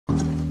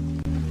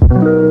Hey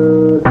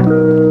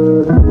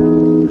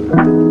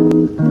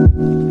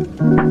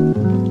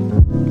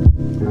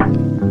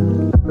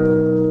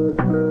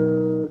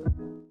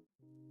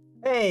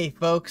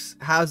folks,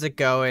 how's it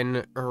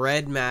going?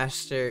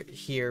 RedMaster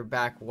here,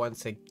 back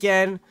once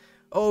again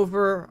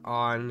over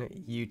on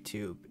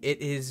YouTube.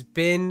 It has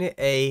been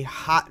a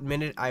hot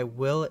minute, I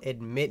will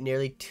admit,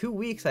 nearly 2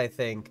 weeks I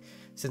think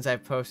since I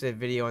posted a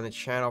video on the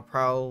channel.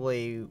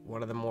 Probably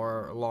one of the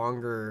more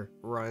longer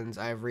runs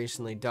I've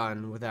recently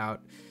done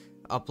without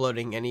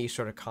uploading any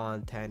sort of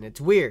content.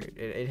 It's weird.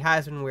 It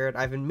has been weird.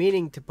 I've been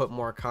meaning to put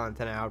more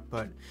content out,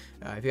 but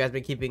if you guys have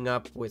been keeping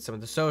up with some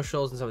of the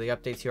socials and some of the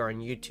updates here on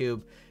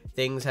YouTube,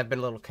 things have been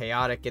a little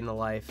chaotic in the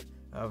life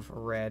of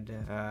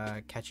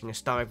Red, catching a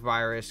stomach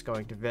virus,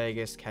 going to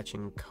Vegas,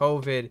 catching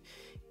COVID.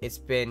 It's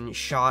been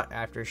shot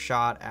after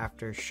shot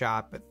after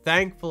shot, but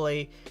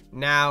thankfully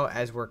now,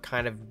 as we're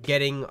kind of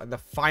getting the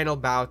final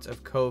bouts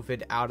of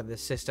COVID out of the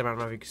system, I don't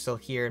know if you can still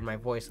hear in my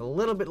voice a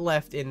little bit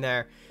left in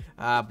there,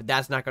 but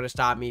that's not going to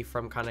stop me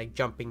from kind of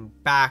jumping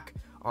back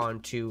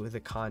onto the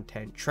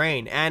content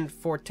train. And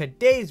for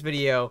today's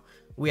video,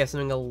 we have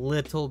something a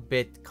little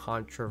bit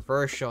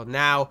controversial.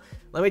 Now,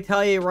 let me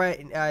tell you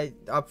right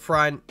up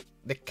front,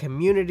 the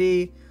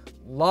community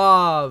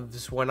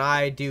loves when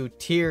I do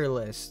tier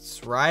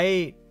lists,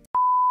 right?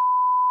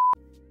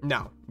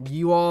 No,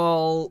 you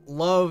all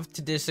love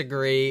to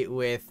disagree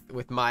with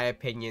my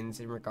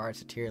opinions in regards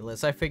to tier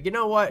lists. I figured, you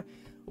know what?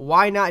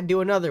 Why not do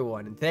another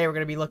one? And today we're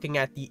going to be looking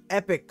at the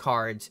epic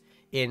cards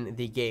in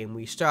the game.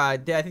 We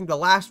started, I think the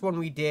last one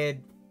we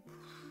did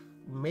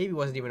maybe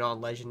wasn't even on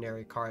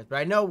legendary cards, but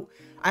I know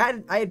I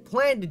had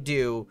planned to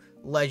do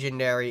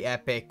legendary,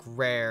 epic,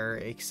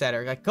 rare,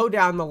 etc. Like go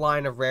down the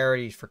line of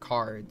rarities for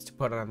cards to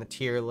put on the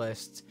tier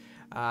lists.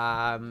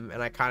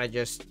 And I kind of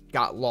just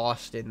got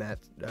lost in that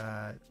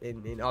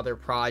in other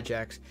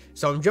projects,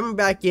 so I'm jumping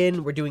back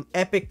in. We're doing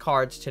epic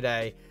cards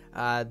today,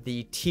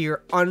 the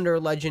tier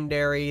under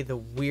legendary, the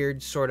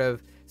weird sort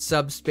of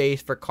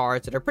subspace for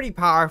cards that are pretty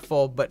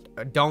powerful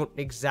but don't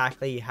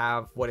exactly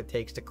have what it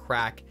takes to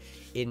crack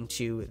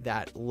into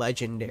that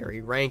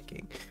legendary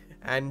ranking.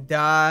 And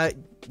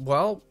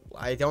well,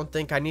 I don't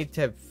think I need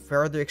to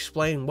further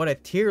explain what a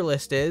tier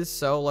list is,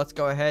 so let's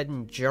go ahead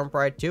and jump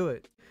right to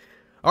it.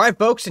 Alright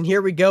folks, and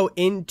here we go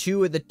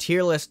into the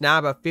tier list now.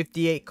 About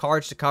 58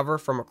 cards to cover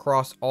from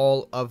across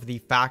all of the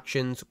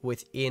factions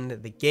within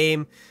the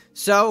game.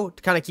 So,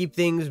 to kind of keep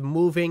things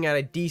moving at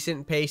a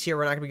decent pace here,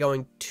 we're not going to be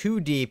going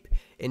too deep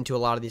into a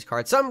lot of these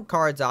cards. Some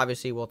cards,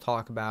 obviously, we'll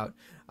talk about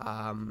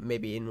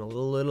maybe in a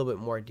little bit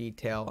more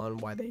detail on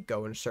why they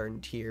go in a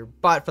certain tier.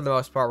 But for the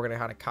most part, we're going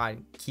to kind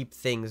of keep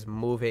things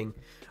moving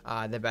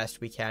the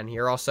best we can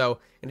here. Also,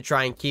 going to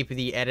try and keep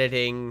the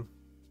editing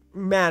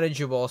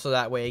manageable, so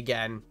that way,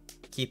 again,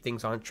 keep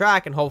things on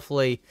track, and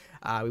hopefully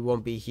we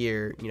won't be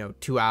here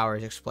 2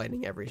 hours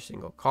explaining every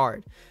single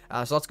card.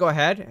 So let's go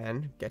ahead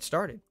and get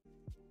started.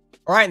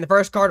 All right, and the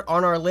first card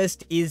on our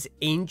list is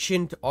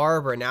Ancient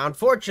Arbor. Now,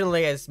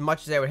 unfortunately, as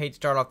much as I would hate to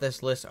start off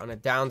this list on a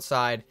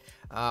downside,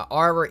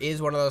 Arbor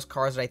is one of those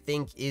cards that I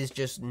think is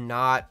just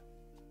not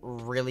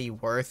really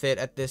worth it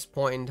at this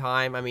point in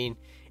time. I mean,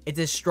 it's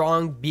a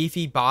strong,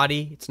 beefy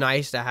body. It's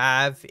nice to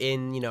have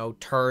in,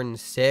 turn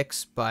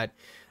 6, but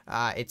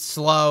it's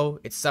slow.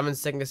 Its summon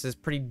sickness is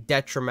pretty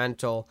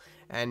detrimental,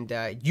 and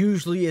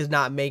usually is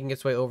not making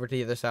its way over to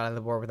the other side of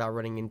the board without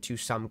running into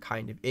some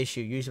kind of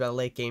issue. Usually by the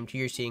late game too,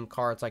 you're seeing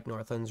cards like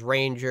Northland's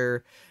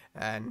Ranger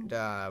and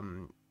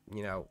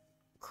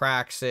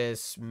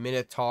Craxus,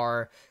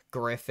 Minotaur,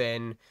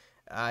 Griffin,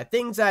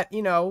 things that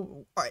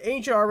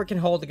Ancient Arbor can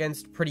hold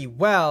against pretty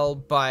well,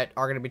 but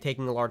are going to be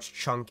taking a large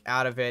chunk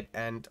out of it,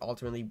 and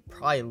ultimately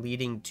probably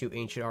leading to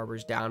Ancient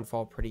Arbor's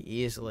downfall pretty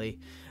easily.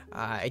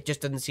 It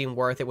just doesn't seem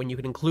worth it when you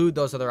can include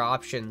those other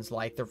options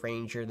like the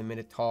Ranger, the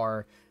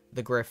Minotaur,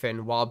 the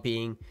Griffin, while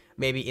being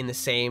maybe in the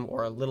same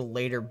or a little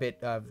later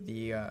bit of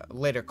the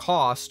later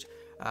cost.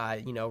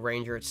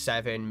 Ranger at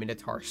 7,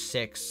 Minotaur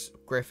 6,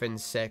 Griffin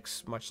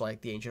 6, much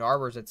like the Ancient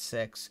Arbors at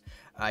 6.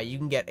 You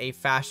can get a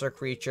faster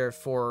creature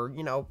for,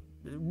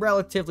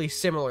 relatively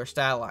similar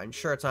stat line.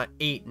 Sure, it's not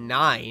 8,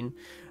 9,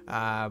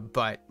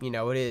 but,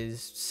 it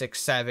is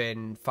 6,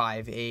 7,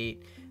 5,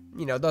 8.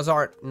 Those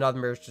aren't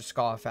numbers to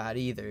scoff at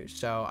either.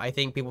 So I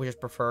think people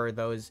just prefer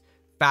those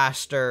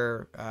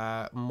faster,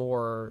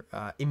 more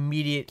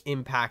immediate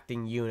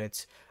impacting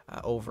units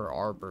over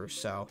Arbor.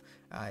 So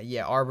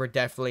yeah, Arbor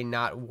definitely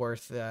not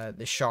worth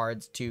the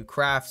shards to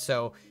craft.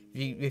 So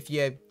if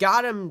you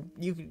got them,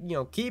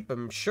 you keep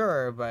them,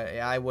 sure, but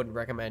I wouldn't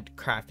recommend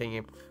crafting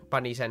it by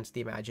any sense of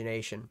the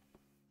imagination.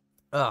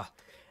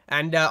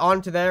 And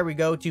on to there we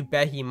go to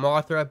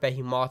Behemothra.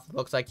 Behemothra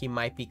looks like he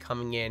might be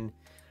coming in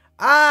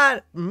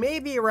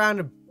maybe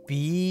around a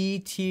B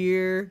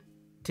tier,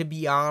 to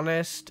be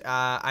honest.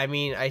 I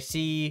mean, I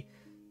see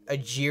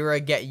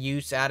Ajira get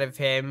use out of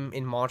him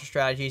in monster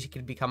strategies. He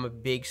could become a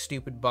big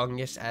stupid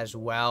bungus as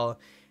well.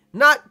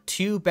 Not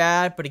too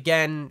bad, but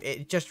again,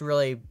 it's just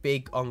really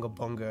big unga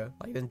bunga.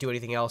 Like, it doesn't do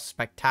anything else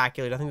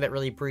spectacular. Nothing that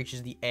really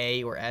breaches the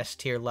A or S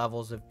tier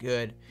levels of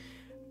good.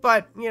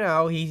 But, you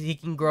know, he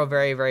can grow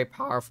very, very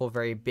powerful,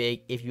 very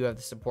big if you have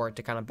the support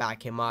to kind of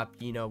back him up.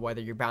 You know,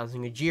 whether you're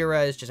bouncing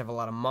Ajiras, just have a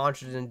lot of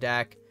monsters in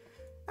deck.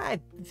 I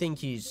think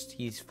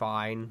he's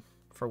fine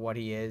for what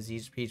he is.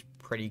 He's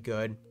pretty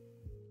good.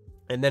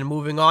 And then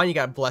moving on, you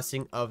got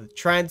Blessing of the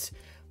Trent.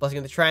 Blessing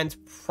of the Trent,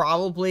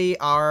 probably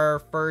our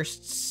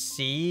first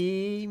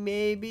C,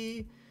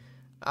 maybe?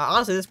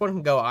 Honestly, this one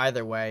can go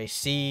either way.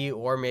 C,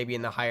 or maybe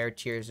in the higher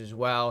tiers as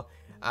well.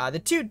 The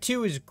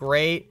 2/2 is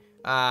great,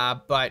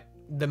 but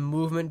the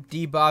movement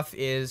debuff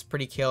is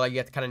pretty killer. You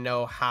have to kind of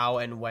know how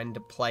and when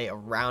to play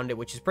around it,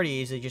 which is pretty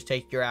easy. Just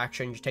take your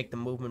action, just take the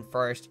movement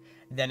first,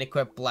 then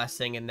equip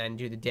Blessing, and then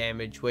do the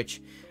damage,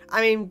 which, I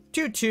mean,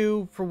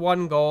 2/2 for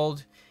 1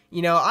 gold.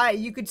 You know,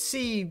 you could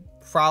see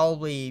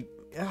probably...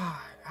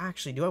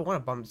 actually, do I want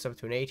to bump this up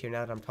to an A tier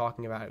now that I'm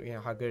talking about, you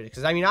know, how good it is?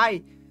 Because, I mean,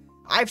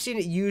 I've seen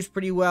it used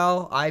pretty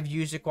well. I've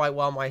used it quite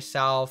well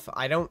myself.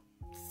 I don't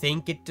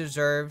think it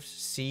deserves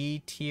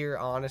C tier,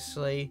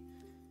 honestly.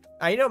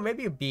 You know,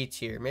 maybe a B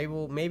tier.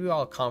 Maybe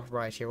I'll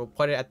compromise here. We'll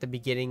put it at the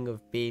beginning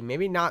of B.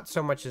 Maybe not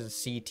so much as a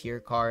C tier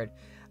card.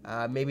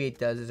 Maybe it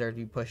does deserve to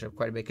be pushed up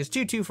quite a bit, because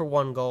 2/2 for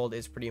 1 gold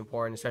is pretty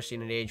important, especially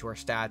in an age where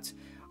stats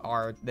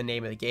are the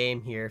name of the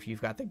game here. If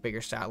you've got the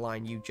bigger stat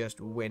line, you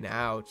just win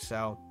out.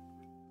 So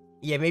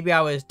yeah, maybe I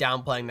was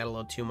downplaying that a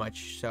little too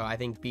much. So I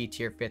think B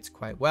tier fits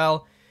quite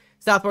well.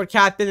 Southboard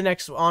Captain, the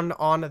next on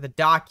the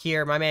dock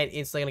here. My man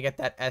instantly gonna get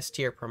that S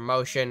tier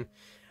promotion.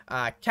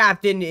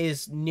 Captain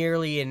is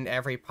nearly in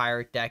every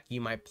pirate deck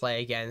you might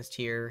play against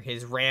here.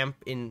 His ramp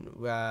in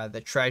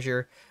the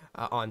treasure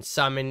on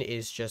summon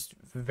is just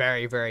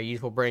very, very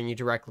useful, bringing you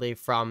directly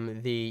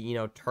from the, you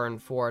know, turn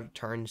 4 to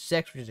turn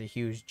 6, which is a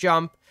huge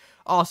jump.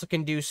 Also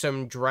can do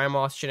some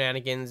Dramoth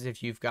shenanigans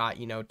if you've got,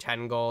 you know,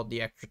 10 gold.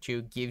 The extra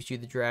 2 gives you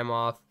the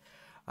Dramoth.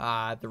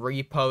 The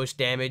repost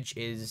damage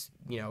is,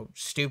 you know,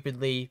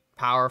 stupidly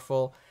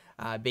powerful.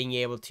 Being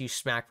able to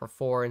smack for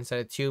 4 instead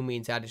of 2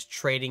 means that is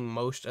trading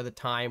most of the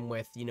time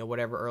with, you know,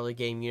 whatever early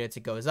game units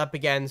it goes up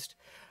against.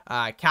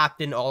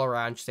 Captain all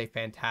around, just a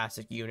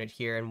fantastic unit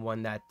here, and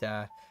one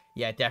that,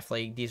 yeah,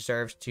 definitely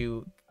deserves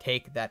to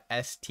take that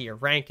S tier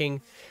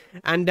ranking.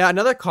 And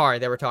another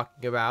card that we're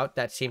talking about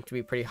that seems to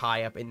be pretty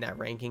high up in that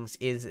rankings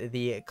is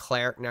the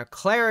Cleric. Now,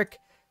 Cleric,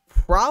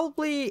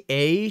 probably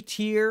A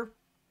tier.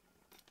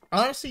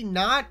 Honestly,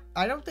 not.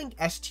 I don't think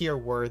S tier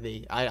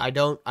worthy. I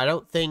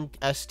don't think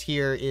S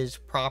tier is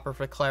proper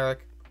for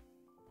Cleric.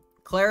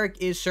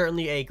 Cleric is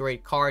certainly a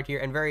great card here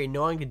and very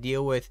annoying to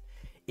deal with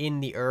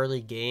in the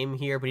early game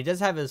here, but he does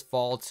have his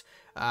faults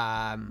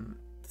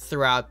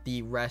throughout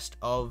the rest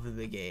of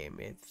the game.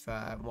 If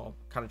well,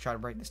 kind of try to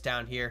break this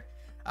down here.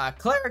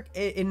 Cleric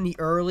in the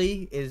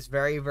early is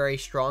very, very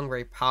strong,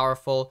 very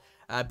powerful.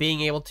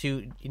 Being able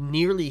to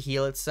nearly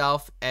heal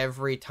itself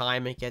every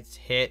time it gets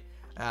hit.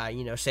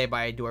 You know, say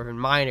by a Dwarven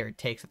Miner, it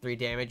takes the 3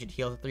 damage, it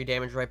heals the 3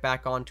 damage right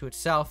back onto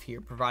itself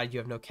here, provided you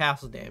have no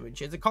castle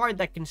damage. It's a card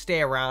that can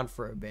stay around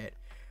for a bit.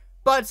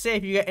 But say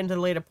if you get into the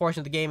later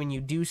portion of the game and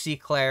you do see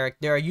Cleric,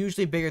 there are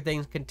usually bigger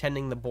things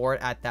contending the board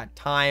at that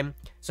time.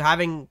 So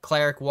having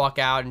Cleric walk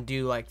out and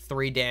do like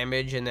 3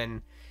 damage and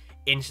then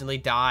instantly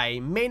die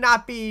may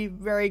not be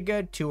very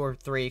good. 2 or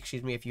 3,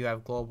 excuse me, if you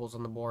have globals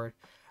on the board.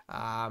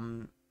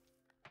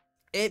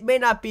 It may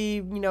not be,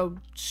 you know,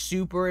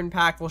 super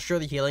impactful. Sure,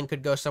 the healing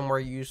could go somewhere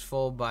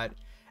useful, but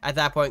at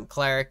that point,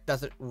 Cleric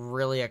doesn't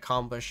really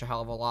accomplish a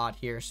hell of a lot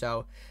here.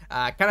 So,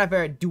 kind of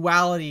a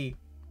duality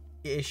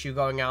issue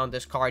going on with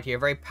this card here.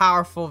 Very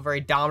powerful,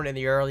 very dominant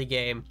in the early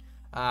game,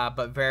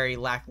 but very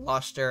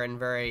lackluster and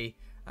very,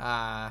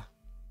 yeah,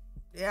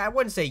 I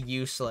wouldn't say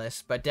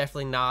useless, but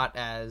definitely not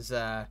as,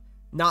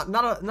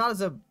 not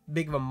as a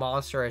big of a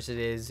monster as it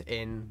is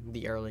in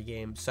the early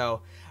game.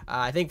 So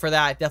I think for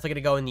that,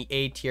 definitely gonna go in the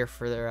A tier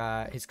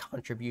for his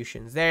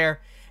contributions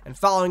there. And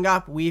following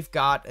up, we've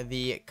got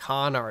the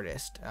Con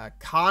Artist.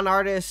 Con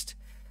Artist,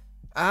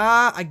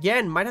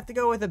 again, might have to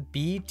go with a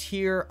B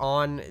tier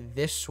on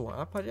this one.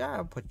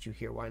 I'll put you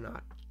here. Why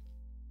not?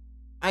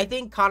 I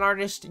think Con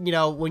Artist, you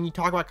know, when you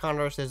talk about Con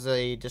Artist, there's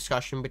a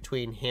discussion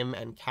between him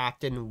and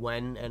Captain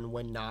when and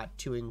when not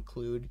to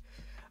include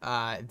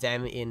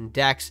them in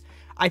decks.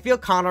 I feel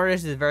Con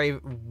Artist is a very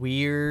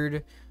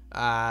weird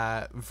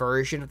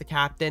version of the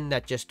Captain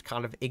that just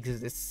kind of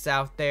exists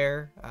out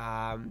there.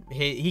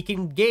 He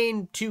can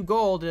gain 2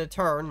 gold in a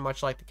turn,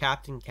 much like the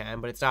Captain can,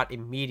 but it's not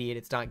immediate,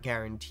 it's not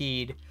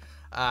guaranteed.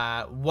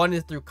 One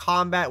is through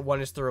combat,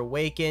 one is through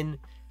Awaken.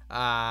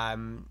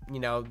 You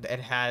know, it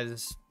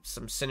has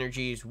some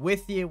synergies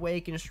with the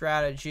Awaken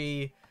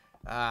strategy.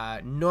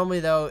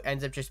 Normally though,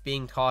 ends up just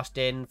being tossed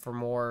in for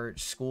more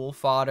school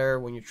fodder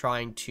when you're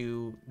trying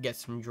to get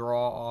some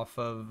draw off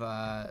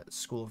of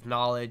School of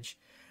Knowledge.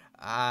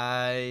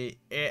 I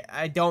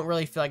don't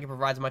really feel like it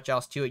provides much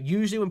else to it.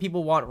 Usually when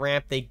people want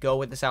ramp, they go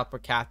with the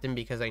Southport Captain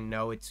because they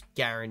know it's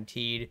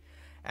guaranteed.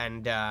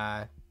 And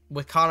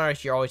with Con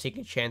Artist, you're always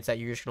taking a chance that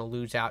you're just going to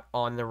lose out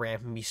on the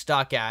ramp and be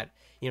stuck at,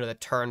 you know, the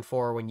turn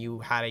 4 when you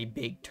had a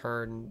big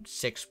turn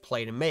 6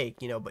 play to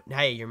make, you know, but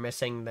hey, you're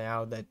missing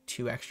now the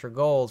 2 extra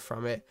gold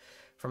from it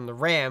from the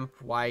ramp.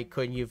 Why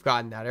couldn't you have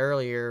gotten that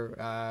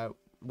earlier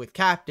with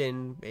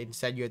Captain?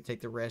 Instead, you had to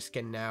take the risk,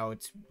 and now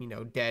it's, you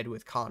know, dead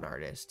with Con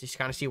Artist. Just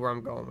kind of see where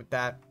I'm going with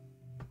that.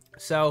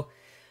 So,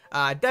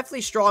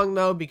 definitely strong,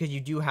 though, because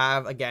you do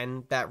have,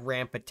 again, that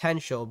ramp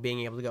potential,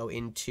 being able to go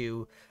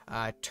into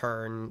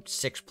turn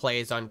 6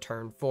 plays on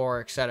turn 4,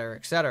 etc.,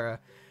 etc.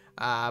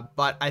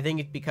 But I think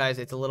it's because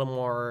it's a little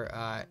more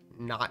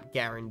not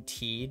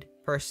guaranteed,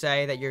 per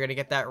se, that you're going to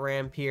get that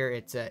ramp here.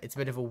 It's a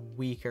bit of a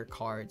weaker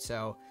card.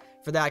 So,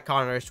 for that,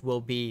 Con Artist will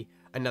be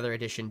another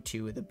addition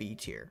to the B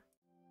tier.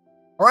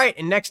 Alright,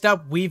 and next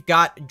up, we've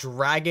got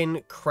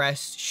Dragon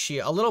Crest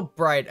Shield. A little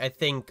bright, I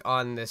think,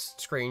 on this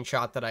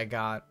screenshot that I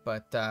got,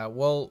 but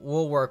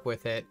we'll work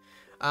with it.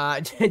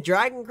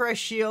 Dragon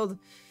Crest Shield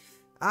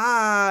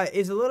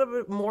is a little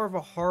bit more of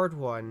a hard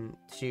one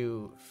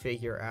to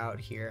figure out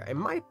here. It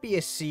might be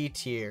a C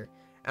tier,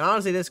 and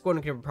honestly, this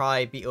one could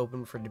probably be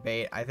open for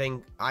debate. I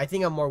think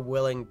I'm more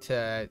willing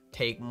to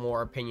take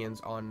more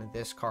opinions on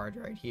this card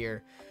right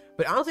here.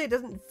 But honestly, it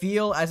doesn't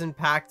feel as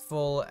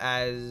impactful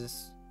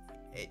as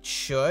it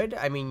should.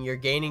 I mean, you're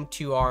gaining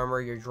 2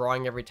 armor, you're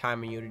drawing every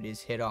time a unit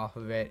is hit off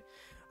of it.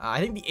 I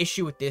think the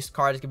issue with this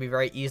card is going to be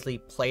very easily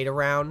played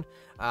around.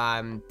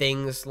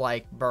 Things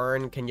like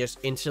burn can just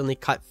instantly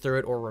cut through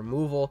it, or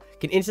removal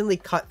can instantly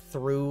cut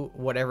through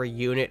whatever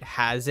unit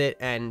has it,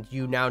 and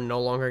you now no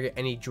longer get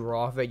any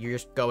draw of it. You're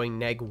just going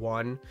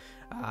 -1,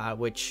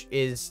 which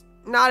is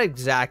not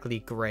exactly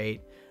great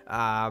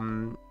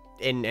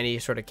in any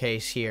sort of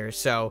case here.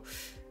 So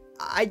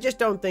I just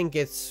don't think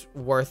it's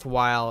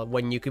worthwhile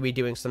when you could be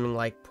doing something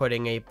like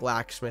putting a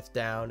blacksmith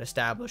down,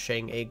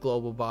 establishing a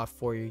global buff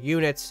for your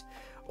units,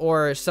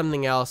 or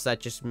something else that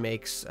just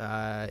makes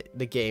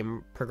the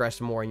game progress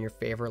more in your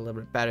favor a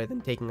little bit better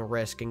than taking a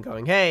risk and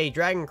going, hey,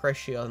 Dragon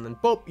Crest Shield, and then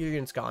boop, your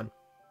unit's gone.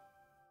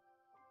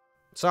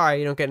 Sorry,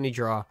 you don't get any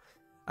draw.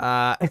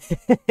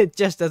 It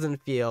just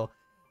doesn't feel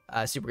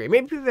super great.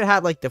 Maybe if it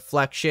had like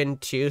deflection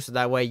too, so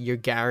that way you're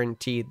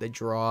guaranteed the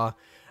draw.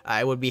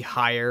 It would be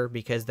higher,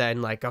 because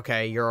then, like,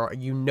 okay, you're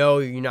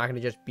not going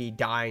to just be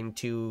dying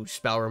to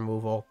spell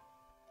removal.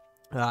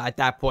 At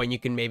that point, you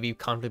can maybe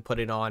confidently put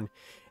it on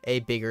a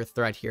bigger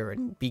threat here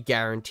and be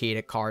guaranteed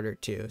a card or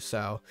 2.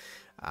 So,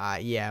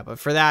 yeah, but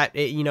for that,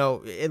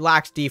 it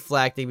lacks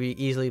deflect. It can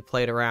be easily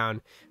played around.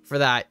 For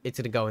that, it's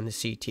going to go in the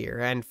C tier.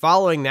 And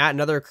following that,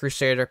 another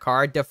Crusader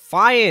card,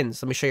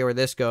 Defiance. Let me show you where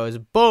this goes.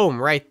 Boom,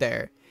 right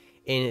there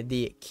in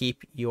the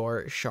Keep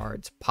Your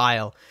Shards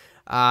pile.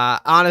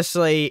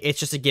 Honestly, it's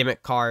just a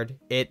gimmick card.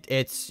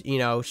 It's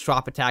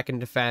swap attack and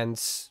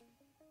defense.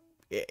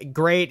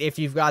 Great if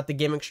you've got the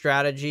gimmick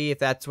strategy, if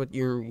that's what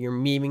you're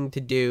memeing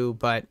to do,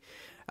 but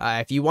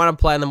if you want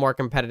to play on the more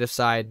competitive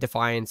side,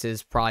 Defiance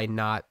is probably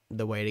not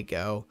the way to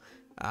go.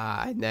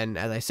 And then,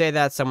 as I say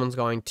that, someone's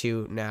going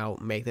to now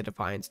make the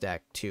Defiance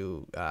deck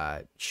to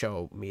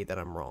show me that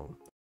I'm wrong.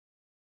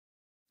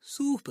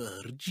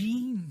 Super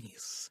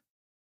genius.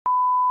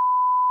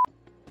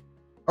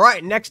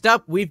 Alright, next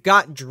up, we've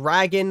got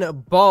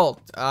Dragon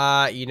Bolt.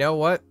 You know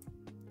what?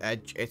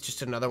 It's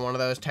just another one of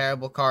those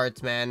terrible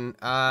cards, man.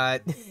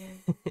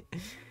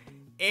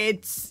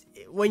 It's,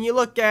 when you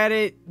look at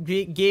it,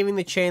 gaming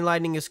the Chain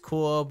Lightning is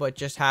cool, but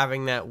just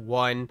having that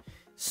one,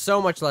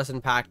 so much less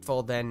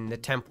impactful than the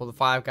Temple of the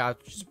 5 Gods,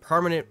 which is a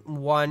permanent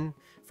one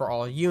for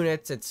all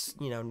units. It's,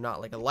 not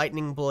like a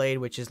Lightning Blade,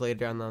 which is later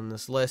down on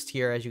this list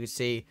here, as you can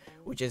see,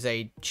 which is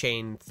a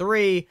Chain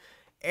 3.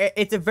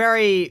 It's a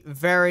very,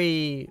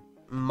 very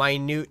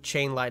minute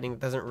Chain Lightning that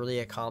doesn't really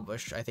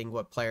accomplish, I think,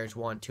 what players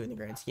want to in the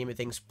grand scheme of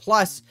things.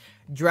 Plus,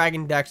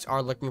 Dragon decks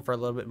are looking for a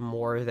little bit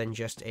more than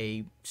just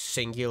a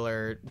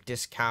singular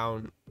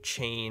discount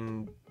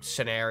chain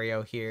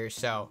scenario here.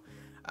 So,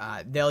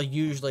 they'll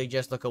usually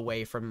just look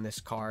away from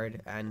this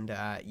card. And,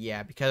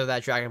 yeah, because of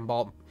that, Dragon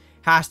Bolt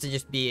has to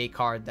just be a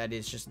card that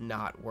is just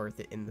not worth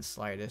it in the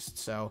slightest.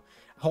 So,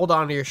 hold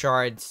on to your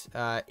shards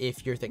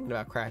if you're thinking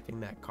about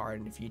crafting that card.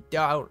 And if you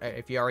don't,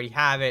 if you already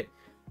have it,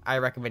 I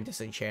recommend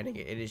disenchanting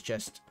it. It is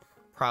just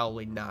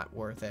probably not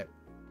worth it.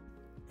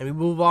 And we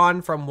move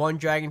on from one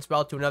dragon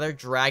spell to another.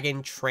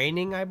 Dragon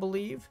Training, I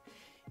believe,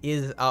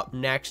 is up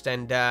next.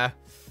 And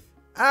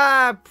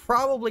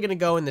probably going to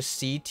go in the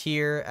C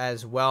tier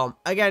as well.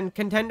 Again,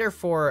 contender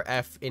for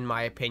F in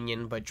my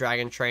opinion. But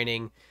Dragon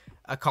Training,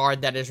 a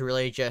card that is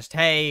really just,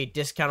 hey,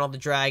 discount all the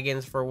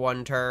dragons for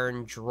 1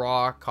 turn,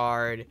 draw a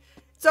card.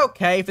 It's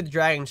okay for the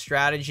dragon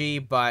strategy,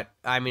 but,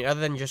 I mean,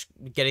 other than just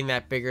getting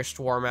that bigger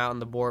swarm out on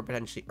the board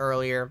potentially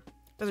earlier,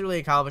 doesn't really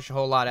accomplish a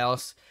whole lot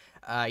else.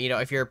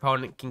 If your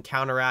opponent can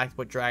counteract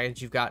what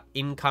dragons you've got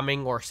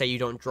incoming, or say you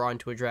don't draw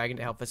into a dragon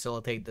to help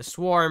facilitate the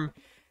swarm,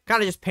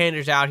 kind of just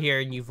panders out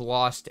here, and you've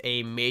lost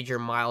a major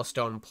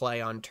milestone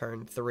play on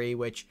turn 3,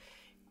 which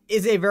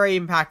is a very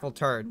impactful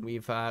turn.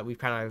 We've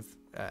kind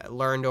of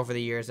learned over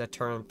the years that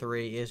turn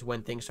 3 is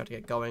when things start to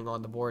get going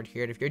on the board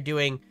here. And if you're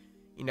doing,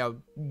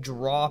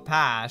 draw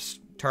pass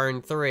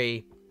turn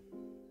 3,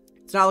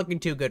 it's not looking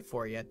too good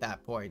for you at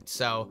that point.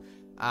 So,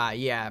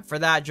 yeah, for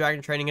that,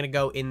 Dragon Training going to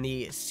go in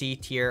the C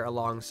tier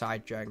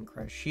alongside Dragon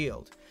Crest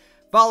Shield.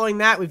 Following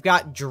that, we've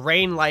got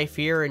Drain Life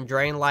here, and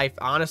Drain Life,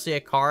 honestly, a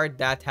card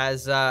that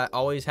has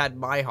always had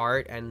my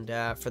heart, and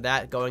for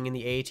that, going in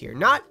the A tier.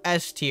 Not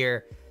S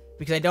tier,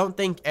 because I don't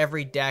think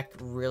every deck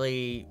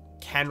really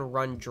can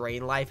run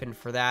Drain Life, and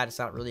for that, it's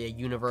not really a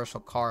universal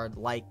card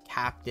like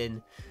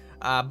Captain.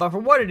 But for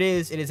what it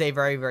is a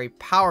very, very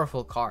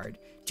powerful card.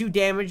 2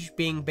 damage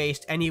being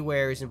based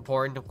anywhere is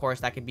important. Of course,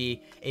 that could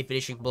be a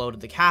finishing blow to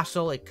the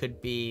castle. It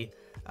could be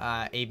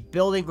a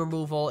building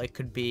removal. It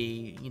could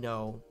be, you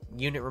know,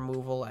 unit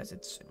removal as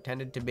it's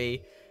intended to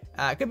be.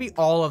 It could be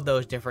all of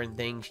those different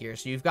things here.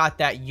 So you've got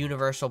that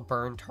universal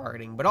burn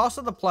targeting, but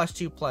also the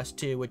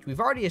 +2/+2, which we've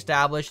already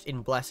established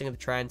in Blessing of the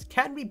Trends,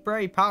 can be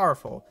very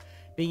powerful.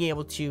 Being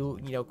able to,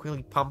 you know,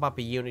 quickly pump up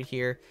a unit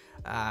here,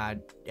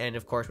 and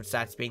of course with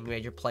stats being the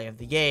major play of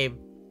the game,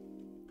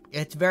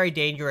 it's very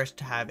dangerous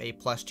to have a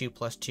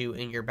 +2/+2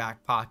 in your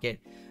back pocket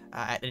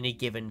at any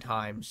given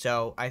time.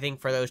 So I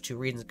think for those 2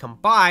 reasons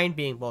combined,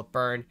 being both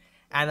burn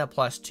and a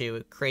 +2,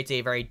 it creates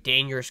a very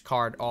dangerous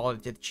card, all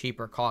at the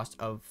cheaper cost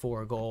of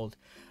 4 gold.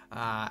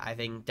 I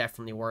think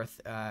definitely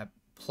worth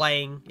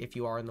playing if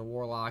you are in the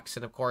Warlocks.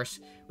 And of course,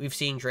 we've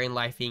seen Drain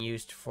Life being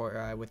used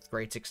for with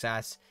great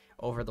success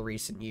over the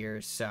recent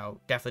years,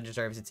 so definitely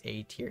deserves its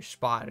A tier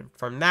spot. And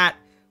from that,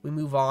 we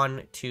move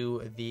on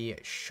to the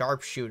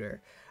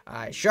Sharpshooter.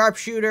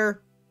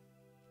 Sharpshooter,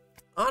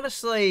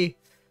 honestly,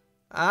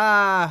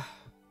 what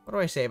do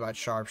I say about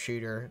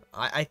Sharpshooter?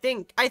 I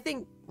think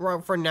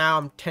for now,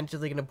 I'm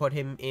tentatively going to put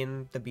him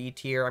in the B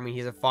tier. I mean,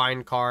 he's a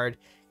fine card,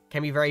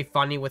 can be very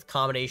funny with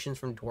combinations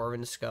from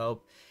Dwarven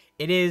Scope.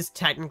 It is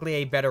technically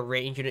a better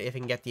range unit if it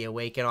can get the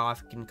Awaken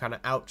off. It can kind of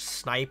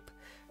out-snipe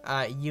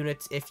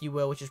units, if you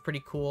will, which is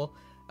pretty cool.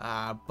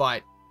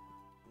 But,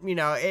 you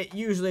know, it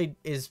usually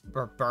is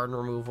burn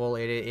removal.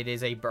 It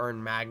is a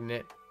burn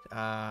magnet.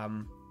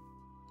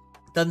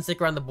 Doesn't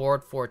stick around the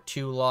board for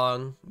too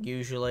long,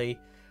 usually,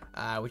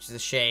 which is a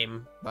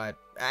shame. But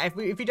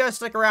if he does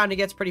stick around, it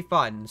gets pretty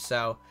fun.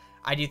 So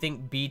I do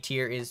think B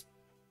tier is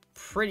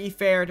pretty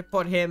fair to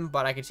put him,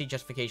 but I can see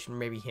justification for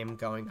maybe him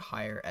going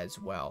higher as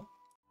well.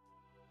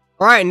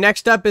 Alright,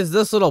 next up is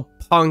this little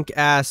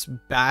punk-ass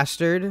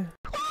bastard.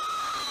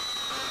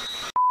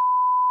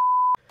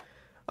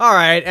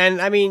 Alright,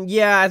 and I mean,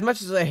 yeah, as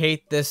much as I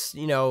hate this,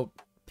 you know,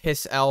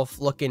 piss elf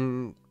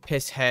looking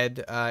piss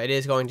head, it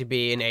is going to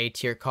be an A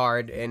tier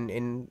card,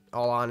 in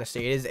all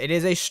honesty. It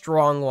is a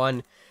strong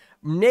one.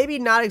 Maybe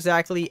not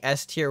exactly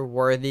S tier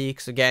worthy,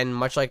 because again,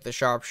 much like the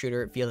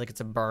Sharpshooter, it feels like it's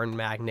a burn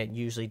magnet,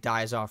 usually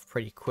dies off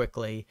pretty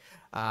quickly.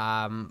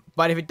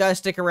 But if it does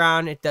stick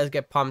around, it does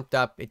get pumped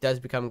up, it does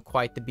become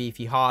quite the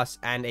beefy hoss,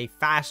 and a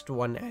fast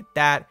one at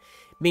that.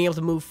 Being able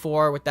to move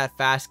forward with that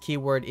fast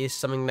keyword is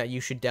something that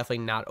you should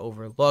definitely not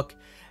overlook.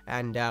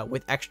 And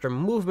with extra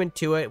movement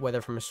to it,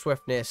 whether from a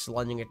swiftness,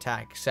 lunging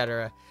attack,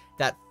 etc.,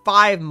 that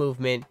 5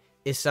 movement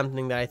is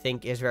something that I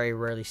think is very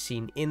rarely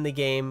seen in the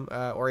game,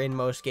 or in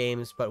most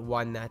games, but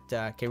one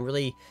that can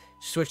really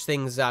switch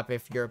things up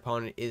if your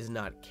opponent is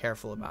not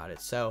careful about it.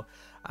 So,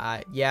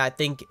 yeah, I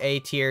think A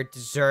tier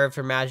deserved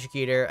for Magic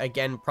Eater.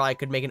 Again, probably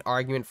could make an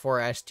argument for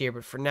S tier,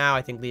 but for now,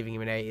 I think leaving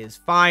him in A is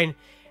fine.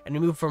 And we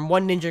move from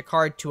one ninja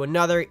card to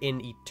another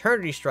in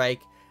Eternity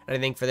Strike. And I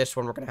think for this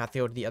one, we're going to have to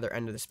go to the other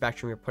end of the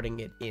spectrum. We're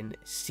putting it in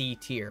C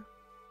tier.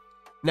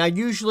 Now,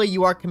 usually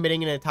you are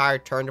committing an entire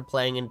turn to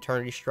playing an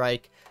Eternity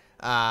Strike.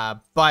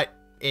 But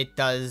it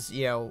does,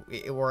 you know,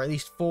 or at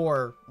least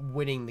for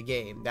winning the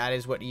game. That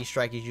is what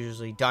E-Strike is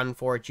usually done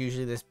for. It's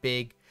usually this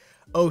big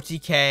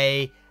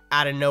OTK,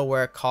 out of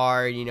nowhere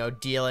card, you know,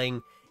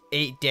 dealing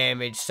 8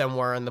 damage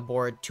somewhere on the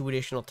board 2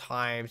 additional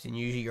times, and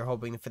usually you're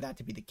hoping for that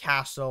to be the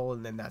castle,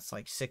 and then that's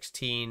like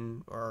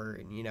 16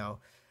 or, you know,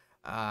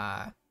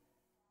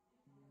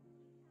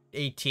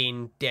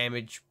 18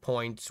 damage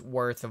points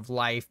worth of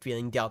life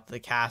being dealt to the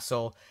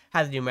castle.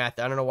 Had to do math.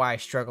 I don't know why I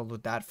struggled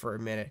with that for a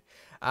minute.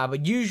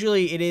 But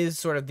usually it is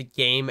sort of the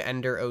game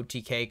ender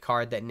OTK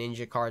card that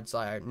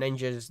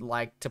ninjas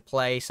like to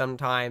play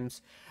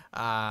sometimes.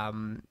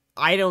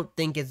 I don't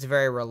think it's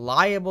very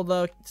reliable,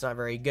 though. It's not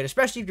very good,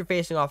 especially if you're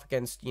facing off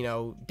against, you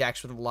know,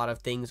 decks with a lot of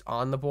things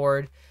on the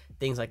board.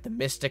 Things like the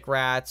Mystic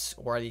Rats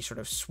or the sort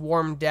of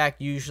Swarm deck.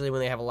 Usually when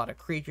they have a lot of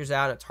creatures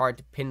out, it's hard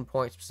to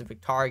pinpoint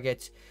specific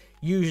targets.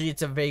 Usually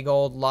it's a big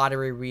old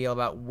lottery reel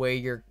about where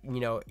your,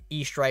 you know,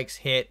 E-Strikes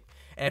hit.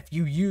 And if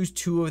you use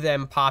 2 of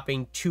them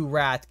popping 2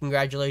 rats,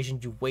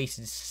 congratulations, you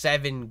wasted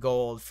 7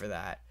 gold for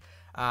that.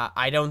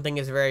 I don't think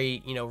it's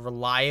very, you know,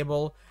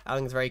 reliable. I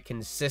think it's very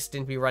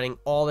consistent to be running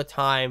all the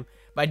time.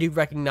 But I do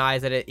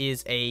recognize that it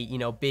is a, you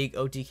know, big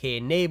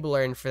OTK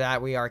enabler, and for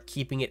that we are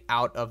keeping it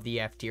out of the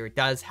F tier. It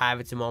does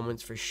have its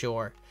moments for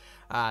sure.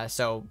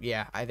 So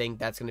yeah, I think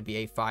that's going to be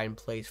a fine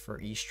place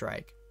for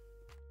E-Strike.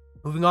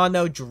 Moving on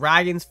though,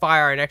 Dragon's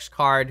Fire, our next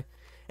card,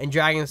 and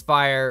Dragon's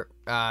Fire,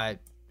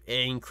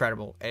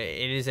 incredible.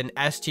 It is an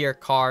S tier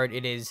card.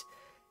 It is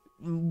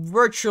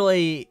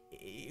virtually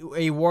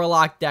a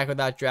Warlock deck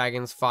without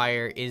Dragon's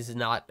Fire is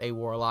not a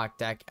Warlock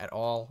deck at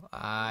all.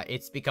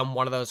 It's become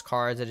one of those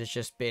cards that has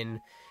just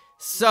been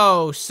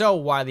So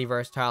widely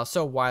versatile,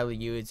 so widely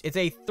used. It's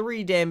a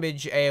 3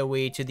 damage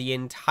AoE to the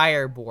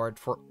entire board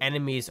for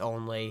enemies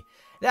only.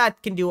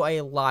 That can do a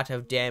lot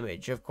of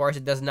damage. Of course,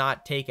 it does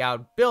not take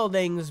out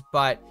buildings,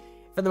 but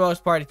for the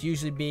most part, it's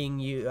usually being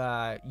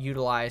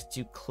utilized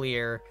to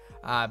clear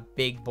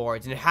big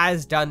boards, and it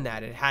has done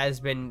that.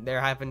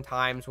 There have been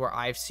times where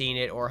I've seen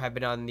it or have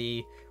been on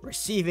the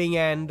receiving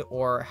end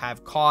or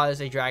have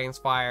caused a Dragon's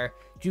Fire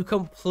to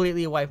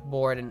completely wipe a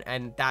board, and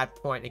at that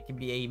point it can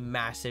be a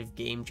massive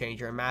game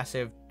changer, a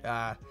massive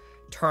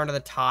turn of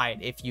the tide,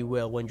 if you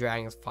will, when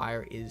Dragon's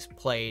Fire is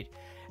played.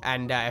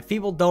 And if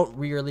people don't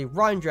really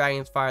run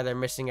Dragon's Fire, they're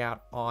missing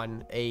out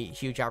on a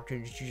huge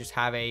opportunity to just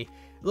have a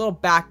little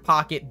back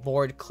pocket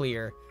board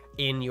clear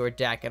in your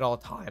deck at all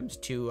times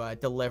to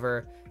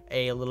deliver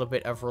a little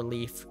bit of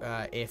relief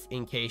if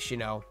in case, you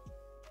know,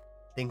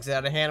 things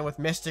out of hand with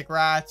Mystic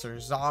Rats or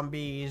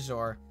zombies,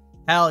 or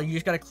hell, you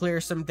just gotta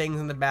clear some things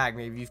in the bag.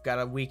 Maybe you've got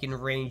a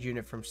weakened range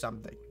unit from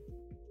something.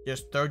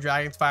 Just throw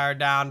Dragon's Fire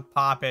down,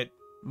 pop it,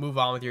 move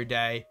on with your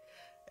day.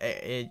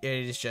 It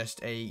is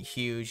just a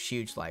huge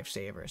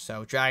lifesaver.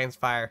 So Dragon's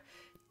Fire,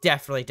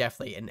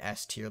 definitely an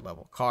S tier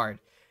level card.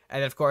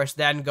 And of course,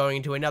 then going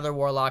into another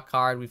Warlock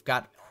card, we've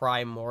got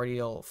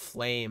Primordial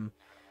Flame.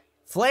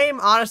 Flame,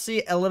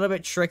 honestly, a little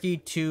bit tricky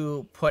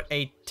to put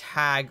a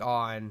tag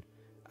on,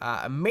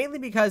 mainly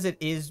because it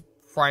is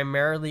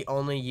primarily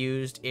only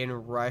used in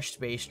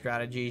rush-based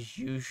strategies,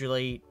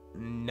 usually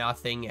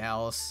nothing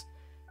else.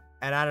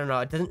 And I don't know,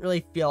 it doesn't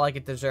really feel like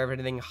it deserves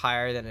anything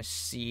higher than a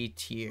C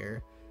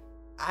tier.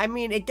 I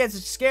mean, it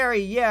gets scary,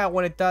 yeah,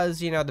 when it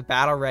does, you know, the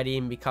battle ready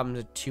and becomes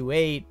a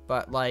 2/8,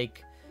 but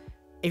like,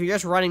 if you're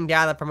just running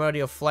down the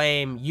Primordial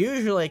Flame,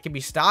 usually it can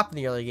be stopped in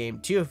the early game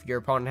too if your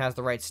opponent has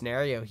the right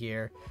scenario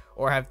here,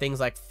 or have things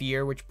like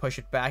Fear, which push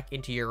it back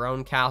into your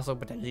own castle,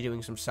 potentially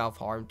doing some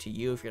self-harm to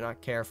you if you're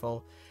not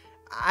careful.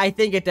 I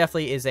think it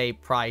definitely is a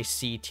probably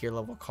C tier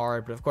level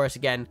card, but of course,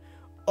 again,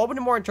 open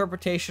to more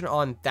interpretation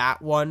on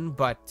that one.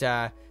 But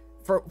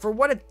for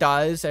what it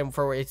does and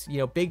for its, you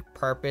know, big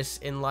purpose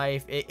in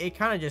life, it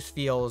kind of just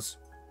feels,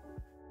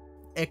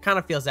 it kind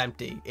of feels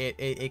empty.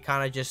 It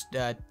kind of just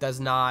does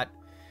not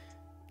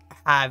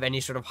have any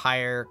sort of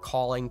higher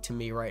calling to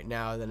me right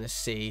now than a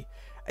C.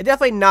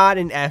 Definitely not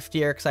an F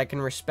tier, because I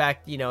can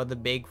respect, you know, the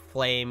big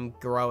flame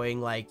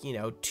growing like, you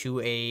know,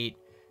 2/8,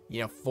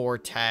 you know,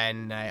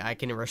 4/10. I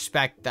can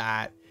respect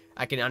that.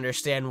 I can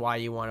understand why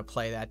you want to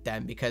play that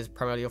then, because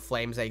Primordial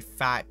Flame's a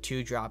fat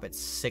 2-drop at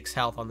 6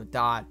 health on the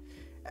dot.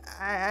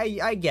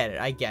 I get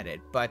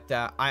it, but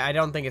I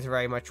don't think it's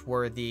very much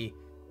worthy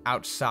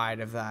outside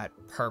of that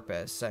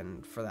purpose,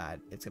 and for that,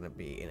 it's going to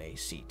be in a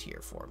C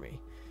tier for me.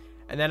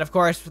 And then, of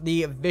course,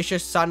 the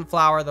Vicious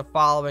Sunflower, the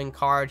following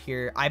card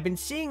here. I've been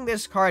seeing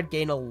this card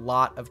gain a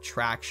lot of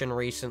traction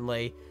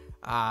recently.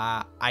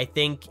 I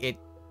think it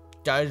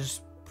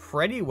does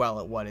pretty well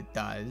at what it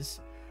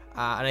does.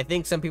 And I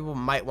think some people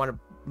might want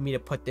me to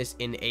put this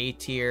in A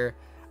tier.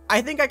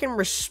 I think I can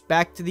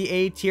respect the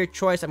A tier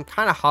choice. I'm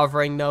kind of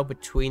hovering, though,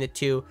 between the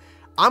two.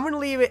 I'm going to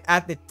leave it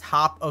at the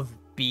top of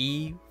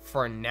B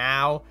for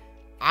now.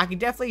 I can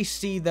definitely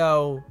see,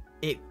 though,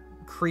 it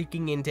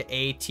creaking into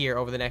A tier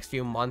over the next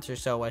few months or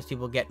so as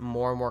people get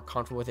more and more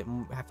comfortable with it,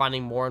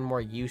 finding more and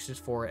more uses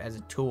for it as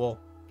a tool.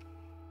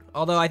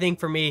 Although I think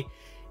for me,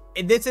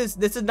 this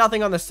is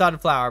nothing on the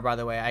Sunflower, by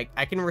the way.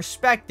 I can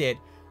respect it.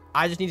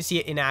 I just need to see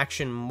it in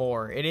action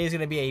more. It is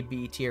going to be a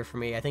B tier for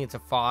me. I think it's a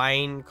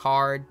fine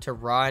card to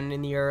run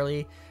in the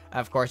early.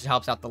 Of course, it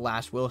helps out the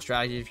Last Will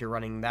strategy if you're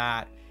running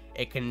that.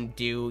 It can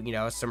do, you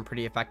know, some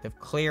pretty effective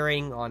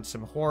clearing on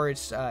some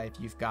hordes if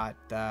you've got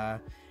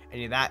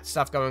any of that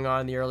stuff going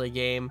on in the early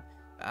game.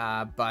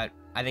 But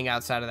I think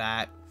outside of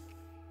that,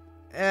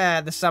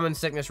 the Summon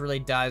Sickness really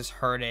does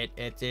hurt it.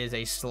 It is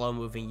a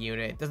slow-moving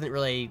unit. It doesn't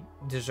really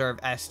deserve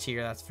S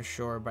tier, that's for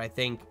sure. But I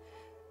think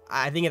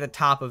at the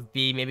top of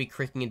B, maybe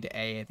creaking into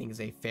A, I think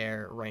is a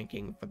fair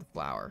ranking for the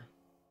flower.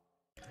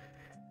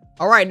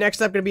 Alright,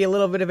 next up going to be a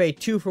little bit of a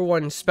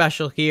 2-for-1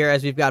 special here,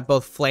 as we've got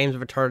both Flames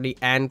of Eternity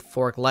and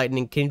Fork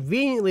Lightning.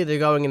 Conveniently, they're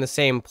going in the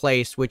same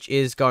place, which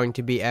is going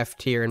to be F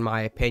tier in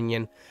my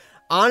opinion.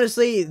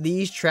 Honestly,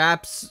 these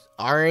traps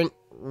aren't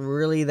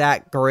really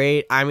that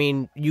great. I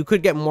mean, you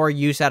could get more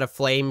use out of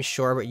Flames,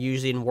 sure, but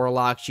usually in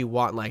Warlocks, you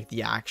want, like,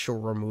 the actual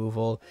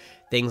removal.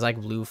 Things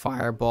like Blue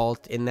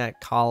Firebolt in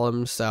that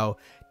column, so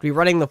to be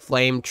running the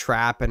Flame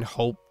trap and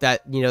hope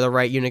that, you know, the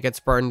right unit gets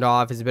burned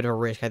off is a bit of a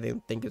risk I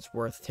think it's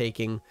worth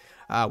taking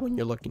when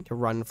you're looking to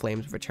run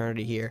Flames of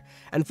Eternity here.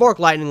 And Fork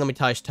Lightning, let me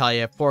tell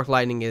you, Fork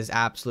Lightning is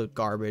absolute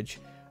garbage.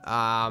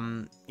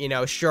 You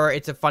know, sure,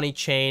 it's a funny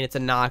chain, it's a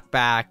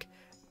knockback.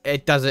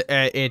 It doesn't,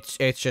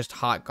 it's just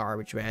hot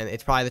garbage, man.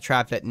 It's probably the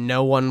trap that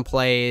no one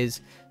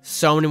plays.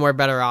 So many more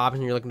better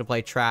options. You're looking to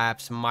play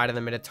traps. Might of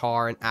the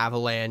Minotaur and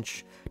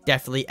Avalanche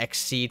definitely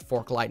exceed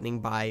Fork Lightning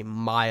by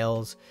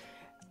miles.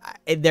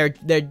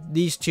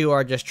 These two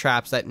are just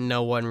traps that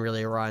no one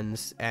really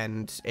runs,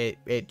 and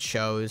it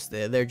shows.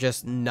 They're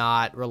just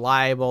not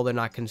reliable. They're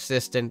not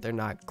consistent. They're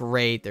not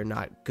great. They're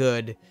not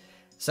good.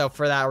 So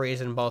for that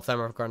reason, both of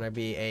them are going to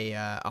be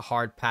a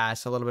hard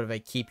pass, a little bit of a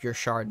keep your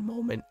shard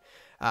moment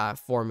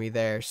for me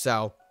there.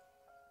 So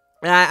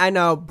I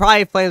know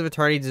probably Flames of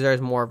Eternity deserves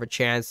more of a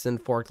chance than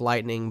Forked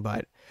Lightning,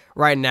 but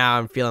right now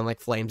I'm feeling like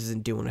Flames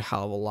isn't doing a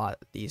hell of a lot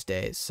these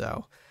days.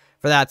 So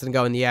for that, it's going to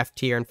go in the F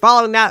tier. And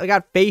following that, we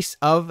got Face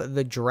of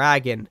the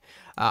Dragon.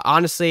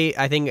 Honestly,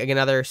 I think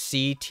another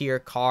C tier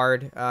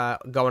card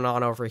going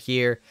on over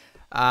here.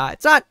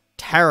 It's not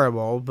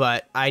terrible,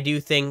 but I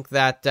do think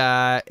that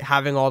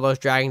having all those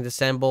dragons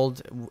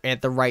assembled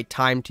at the right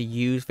time to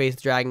use Face of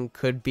the Dragon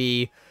could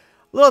be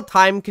a little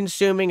time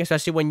consuming,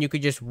 especially when you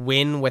could just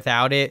win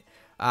without it.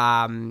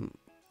 Dragons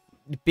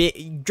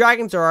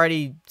are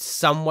already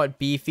somewhat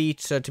beefy,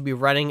 so to be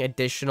running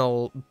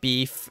additional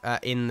beef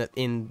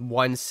in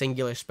one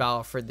singular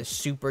spell for the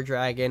super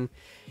dragon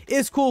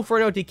is cool for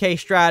an OTK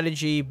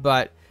strategy,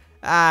 but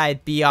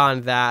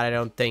beyond that, I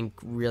don't think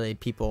really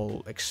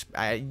people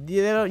they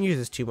don't use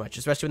this too much,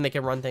 especially when they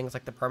can run things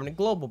like the permanent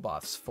global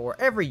buffs for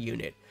every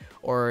unit,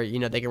 or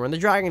they can run the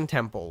Dragon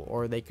Temple,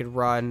 or they could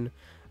run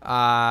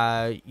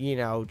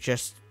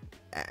just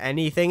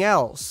anything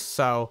else.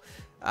 So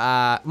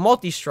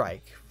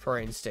multi-strike, for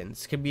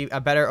instance, can be a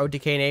better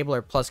OTK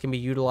enabler, plus can be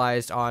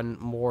utilized on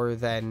more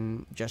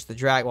than just the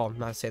dragon. Well,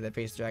 not to say that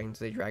Face the Dragon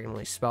is a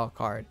dragon-only spell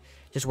card.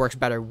 Just works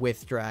better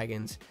with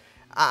dragons.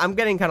 I'm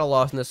getting kind of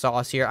lost in the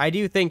sauce here. I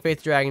do think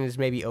Faith Dragon is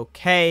maybe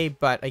okay,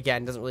 but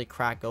again, doesn't really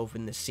crack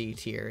open the C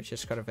tier. It's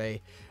just kind of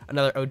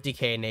another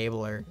OTK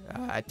enabler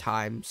at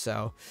times.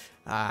 So,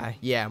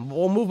 yeah,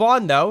 we'll move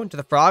on though to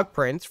the Frog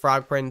Prince.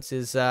 Frog Prince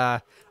is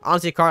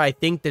honestly a card I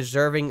think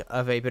deserving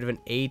of a bit of an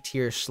A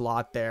tier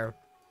slot there.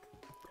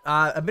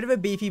 A bit of a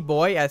beefy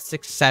boy at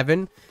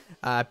 6'7",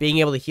 being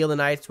able to heal the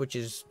knights, which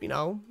is,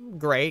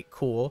 great,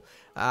 cool.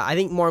 I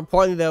think more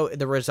importantly, though,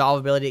 the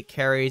resolvability it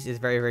carries is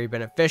very, very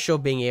beneficial,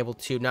 being able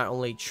to not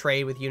only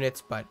trade with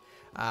units, but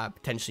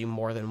potentially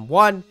more than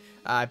one.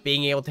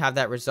 Being able to have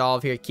that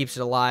resolve here keeps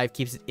it alive,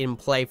 keeps it in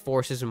play,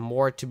 forces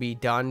more to be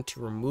done to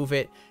remove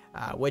it,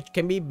 which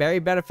can be very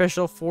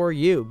beneficial for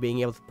you, being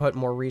able to put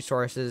more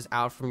resources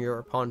out from your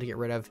opponent to get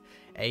rid of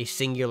a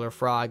singular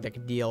frog that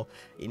could deal,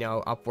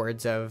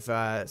 upwards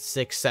of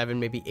 6, 7,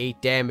 maybe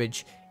 8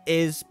 damage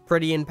is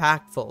pretty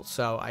impactful.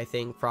 So I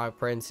think Frog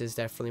Prince is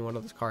definitely one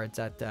of those cards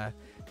that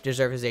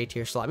deserves his A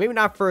tier slot. Maybe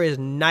not for his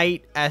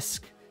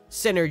knight-esque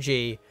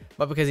synergy,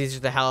 but because he's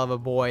just a hell of a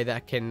boy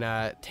that can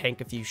tank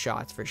a few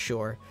shots for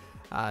sure.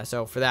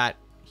 So for that,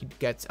 he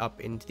gets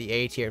up into the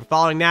A tier. And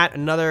following that,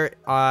 another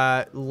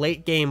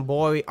late game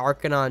boy,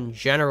 Arcanon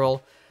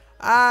General.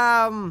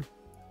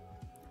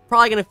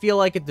 Probably going to feel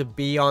like it's a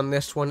B on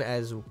this one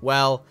as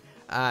well.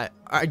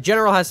 Our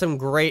General has some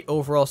great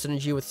overall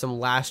synergy with some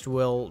Last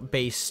Will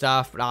based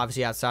stuff, but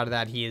obviously outside of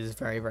that, he is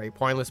very, very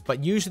pointless.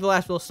 But usually the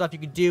Last Will stuff you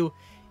could do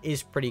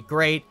is pretty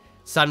great.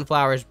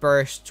 Sunflower's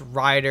Burst,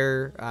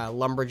 Rider,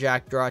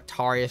 Lumberjack Draw,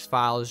 Tarius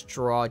Files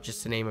Draw,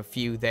 just to name a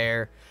few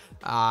there.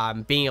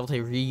 Being able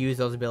to reuse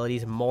those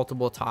abilities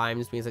multiple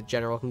times means that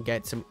General can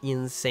get some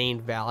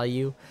insane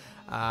value.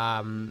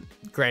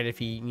 Granted, if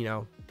he,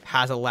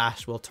 has a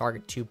Last Will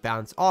target to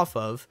bounce off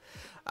of.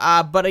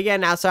 But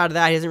again, outside of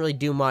that, he doesn't really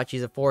do much.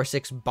 He's a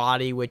 4/6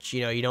 body, which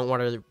you don't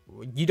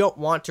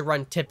want to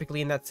run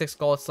typically in that 6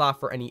 gold slot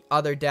for any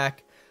other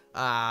deck.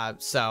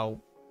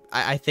 So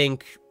I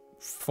think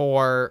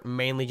for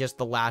mainly just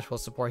the Last Will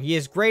support, he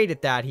is great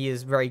at that. He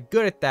is very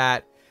good at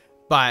that,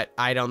 but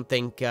I don't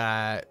think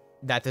that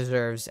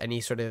deserves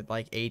any sort of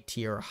like A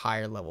tier or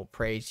higher level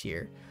praise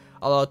here.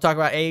 Although talk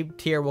about A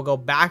tier, we'll go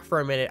back for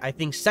a minute. I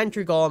think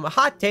Sentry Golem, a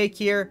hot take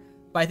here,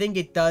 but I think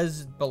it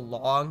does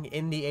belong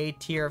in the A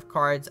tier of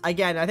cards.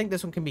 Again, I think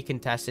this one can be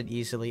contested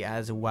easily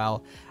as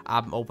well.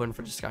 I'm open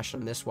for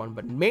discussion on this one,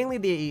 but mainly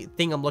the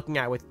thing I'm looking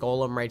at with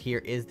Golem right here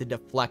is the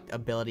Deflect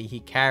ability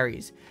he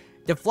carries.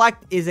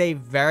 Deflect is a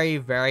very,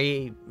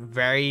 very,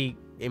 very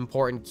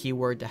important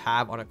keyword to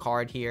have on a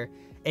card here.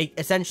 It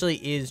essentially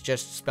is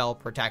just spell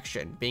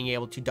protection, being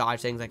able to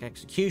dodge things like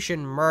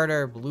Execution,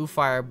 Murder, Blue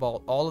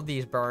Firebolt, all of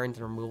these burns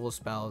and removal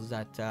spells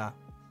that,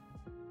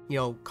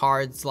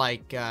 cards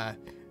like...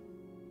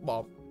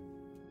 well,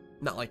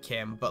 not like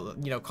him, but,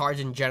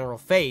 cards in general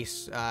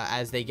face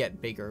as they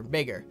get bigger and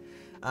bigger.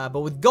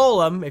 But with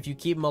Golem, if you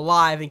keep him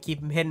alive and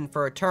keep him hidden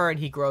for a turn,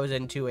 he grows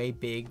into a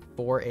big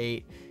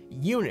 4/8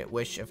 unit,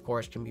 which, of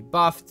course, can be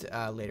buffed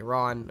later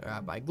on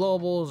by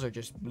globals or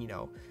just,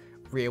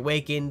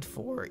 reawakened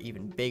for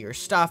even bigger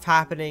stuff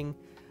happening.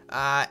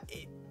 I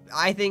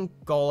think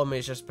Golem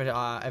is just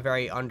a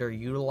very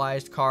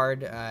underutilized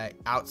card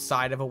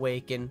outside of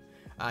Awaken.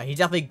 He's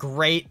definitely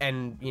great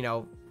and,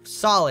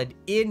 solid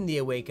in the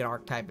Awaken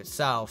archetype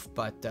itself,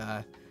 but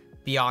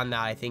beyond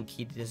that, I think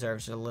he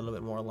deserves a little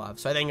bit more love.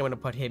 So I think I'm going to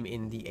put him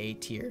in the A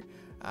tier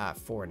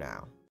for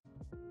now.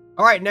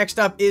 All right, next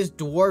up is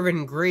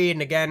Dwarven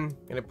Greed. Again,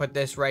 I'm going to put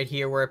this right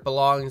here where it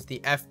belongs, the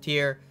F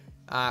tier.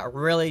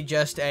 Really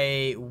just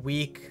a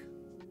weak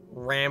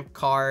ramp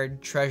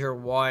card, treasure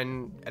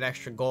 1, an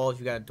extra gold if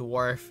you got a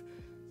dwarf.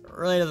 It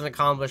really doesn't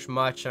accomplish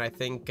much, and I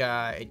think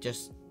it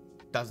just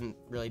doesn't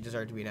really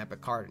deserve to be an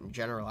epic card in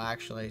general,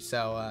 actually.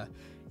 So,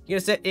 you're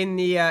gonna sit in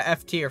the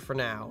F tier for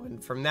now.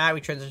 And from that,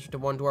 we transition to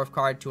one dwarf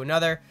card to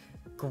another.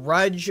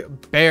 Grudge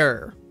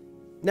Bearer.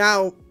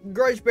 Now,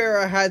 Grudge Bearer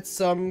I had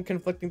some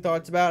conflicting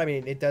thoughts about. I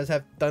mean, it does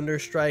have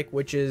Thunderstrike,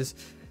 which is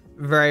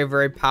very,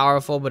 very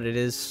powerful, but it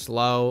is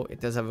slow.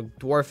 It does have a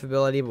dwarf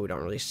ability, but we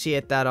don't really see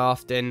it that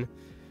often.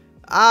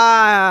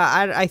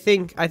 I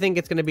think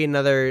it's going to be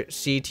another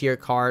C tier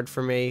card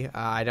for me.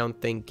 I don't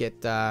think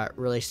it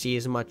really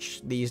sees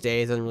much these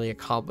days. Doesn't really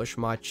accomplish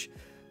much.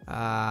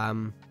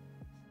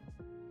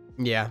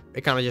 Yeah,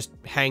 it kind of just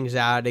hangs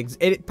out.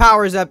 It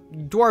powers up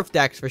dwarf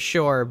decks for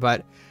sure,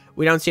 but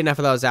we don't see enough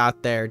of those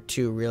out there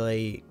to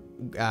really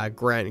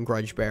grant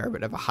Grudge Bearer a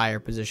bit of a higher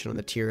position on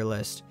the tier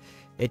list.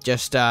 It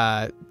just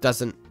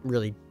doesn't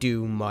really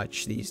do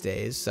much these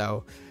days.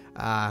 So,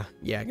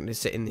 yeah, I'm going to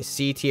sit in the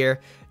C tier.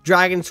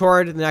 Dragon's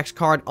Horde, the next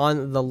card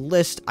on the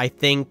list, I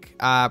think,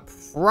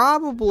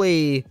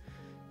 probably,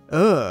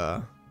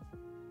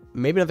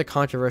 maybe another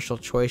controversial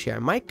choice here. I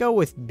might go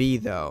with B,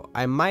 though.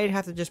 I might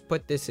have to just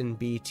put this in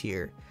B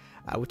tier.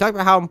 We talked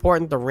about how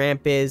important the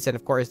ramp is, and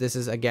of course, this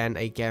is, again,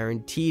 a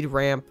guaranteed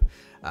ramp,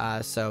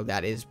 so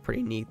that is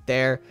pretty neat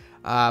there.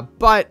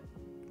 But,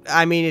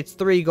 I mean, it's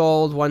 3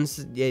 gold. Once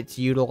it's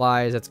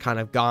utilized, it's kind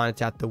of gone.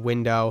 It's out the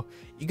window.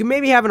 You can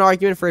maybe have an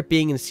argument for it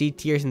being in C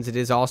tier since it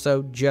is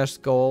also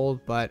just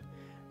gold, but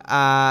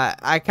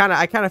I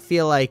kind of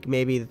feel like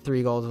maybe the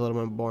 3 gold is a little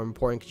bit more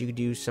important because you could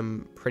do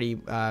some pretty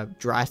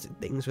drastic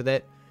things with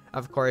it.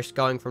 Of course,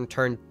 going from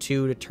turn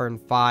 2 to turn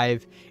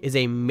 5 is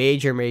a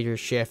major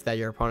shift that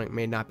your opponent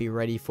may not be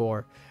ready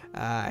for.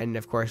 And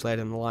of course,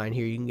 later in the line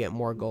here, you can get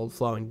more gold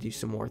flowing to do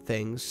some more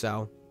things.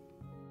 So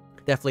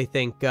definitely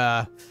think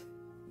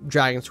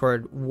Dragon's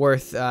Horde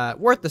worth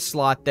the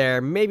slot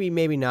there.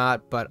 Maybe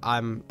not, but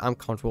I'm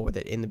comfortable with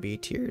it in the B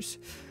tiers.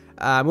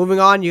 Moving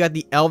on, you got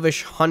the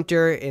Elvish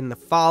Hunter in the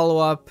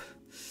follow-up.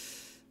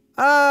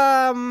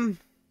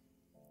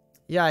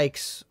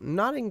 Yikes.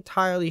 Not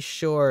entirely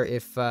sure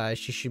if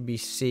she should be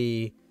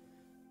C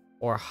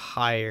or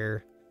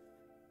higher.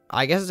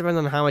 I guess it depends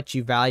on how much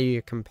you value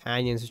your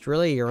companions. It's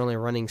really, you're only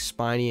running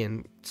Spiny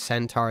and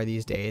Centaur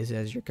these days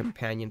as your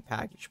companion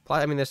package.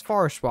 I mean, there's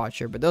Forest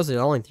Watcher, but those are the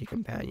only 3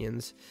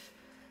 companions.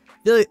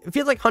 It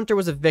feels like Hunter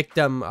was a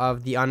victim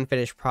of the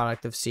unfinished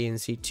product of C and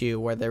C2,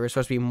 where there was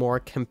supposed to be more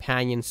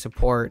companion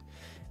support.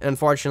 And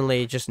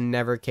unfortunately, it just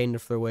never came to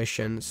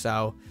fruition.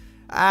 So,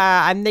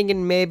 I'm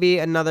thinking maybe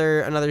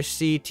another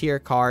C tier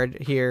card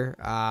here.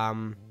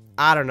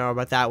 I don't know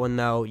about that one,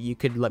 though. You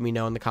could let me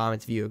know in the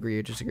comments if you agree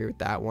or disagree with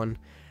that one.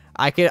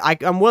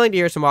 I'm willing to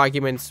hear some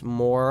arguments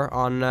more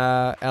on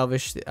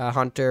Elvish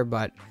Hunter,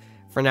 but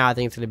for now, I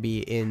think it's going to be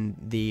in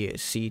the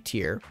C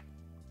tier.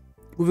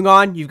 Moving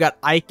on, you've got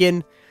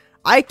Icon.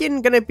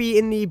 Icon going to be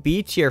in the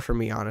B tier for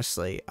me,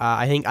 honestly.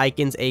 I think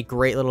Icon's a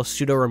great little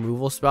pseudo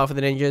removal spell for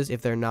the ninjas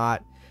if they're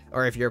not,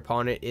 or if your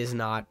opponent is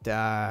not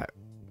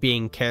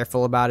being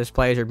careful about his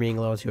plays or being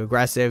a little too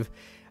aggressive.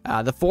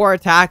 The 4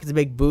 attack is a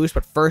big boost,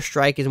 but first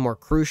strike is more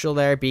crucial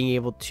there, being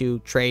able to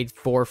trade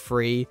for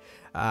free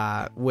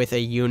with a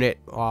unit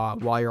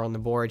while you're on the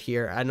board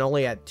here, and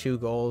only at 2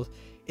 gold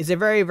is a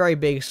very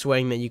big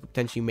swing that you could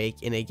potentially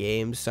make in a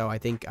game. So I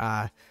think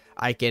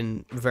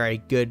Icon very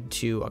good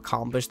to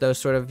accomplish those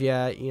sort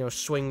of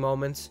swing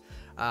moments.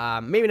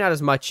 Maybe not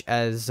as much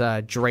as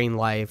Drain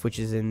Life, which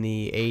is in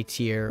the A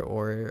tier,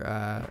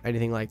 or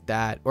anything like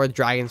that, or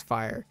Dragon's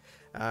Fire.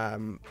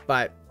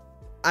 But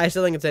I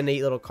still think it's a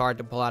neat little card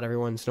to pull out every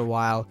once in a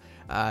while.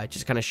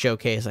 Just kind of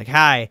showcase, like,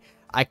 hi,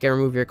 I can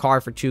remove your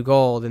card for 2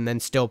 gold and then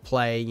still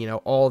play,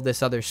 all of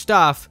this other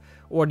stuff.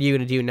 What are you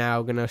going to do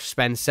now? Going to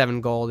spend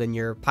 7 gold in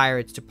your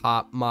pirates to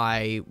pop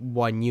my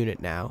 1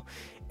 unit now.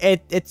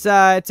 It's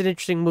an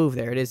interesting move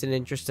there. It is an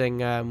interesting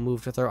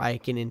move to throw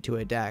Icon into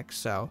a deck.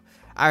 So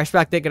I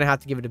respect it. Going to have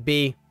to give it a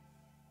B.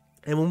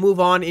 And we'll move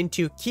on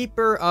into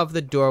Keeper of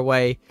the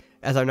Doorway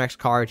as our next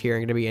card here.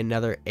 Going to be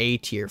another A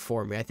tier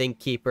for me. I think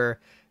Keeper,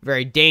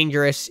 very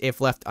dangerous if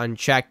left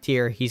unchecked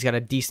here. He's got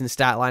a decent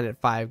stat line at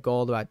 5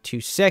 gold, about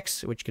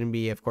 2/6, which can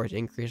be, of course,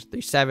 increased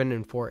 3/7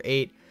 and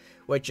 4/8,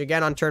 which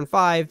again on turn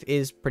 5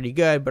 is pretty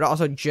good, but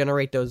also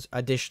generate those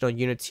additional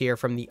units here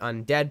from the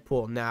undead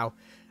pool. Now,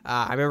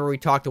 I remember we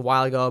talked a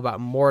while ago about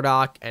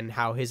Mordok and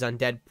how his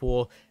undead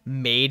pool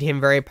made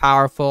him very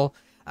powerful.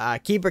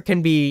 Keeper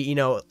can be,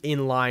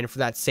 in line for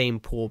that same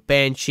pool.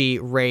 Banshee,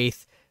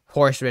 Wraith,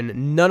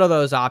 Horseman, none of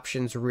those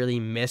options really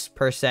miss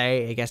per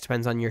se. I guess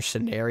depends on your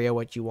scenario,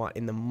 what you want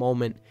in the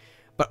moment.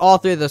 But all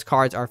 3 of those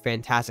cards are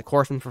fantastic.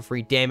 Horseman for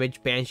free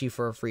damage, Banshee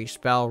for a free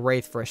spell,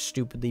 Wraith for a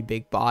stupidly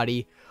big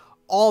body.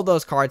 All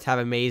those cards have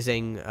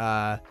amazing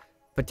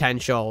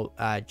potential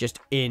just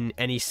in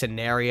any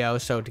scenario.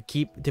 So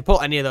to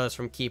pull any of those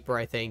from Keeper,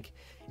 I think,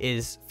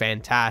 is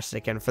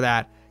fantastic. And for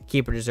that,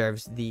 Keeper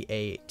deserves the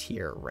A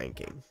tier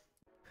ranking.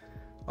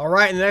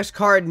 Alright, and the next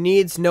card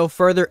needs no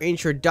further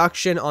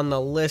introduction on the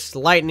list.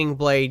 Lightning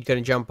Blade,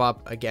 going to jump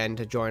up again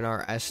to join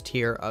our S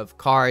tier of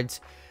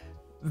cards.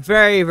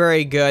 very,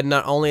 very good.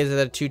 Not only is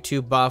it a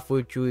 2/2 buff,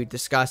 which we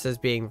discussed as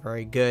being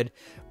very good,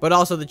 but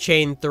also the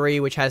Chain 3,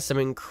 which has some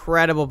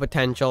incredible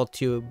potential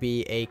to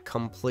be a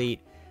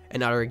complete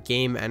and utter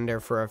game ender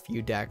for a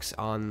few decks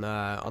on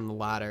the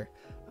ladder.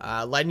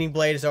 Lightning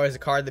Blade is always a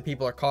card that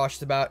people are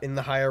cautious about in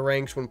the higher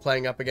ranks when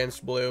playing up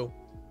against blue.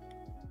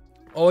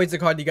 Always a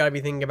card you gotta be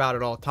thinking about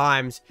at all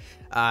times.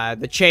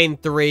 The Chain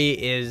 3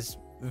 is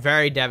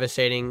very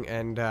devastating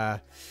and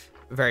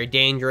very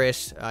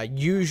dangerous.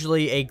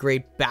 Usually a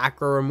great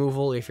back row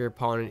removal if your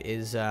opponent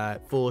is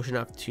foolish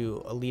enough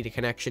to lead a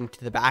connection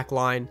to the back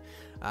line.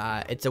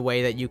 It's a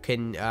way that you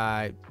can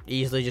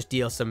easily just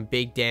deal some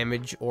big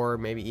damage or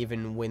maybe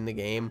even win the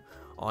game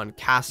on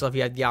castle if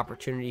you have the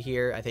opportunity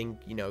here. I think,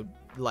 you know,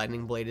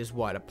 Lightning Blade is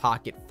what, a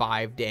pocket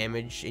 5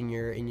 damage in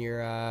your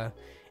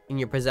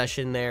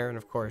possession there, and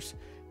of course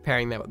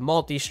pairing that with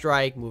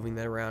multi-strike, moving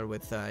that around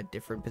with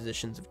different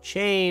positions of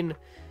chain.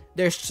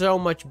 There's so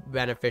much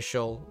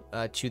beneficial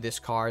to this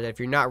card that if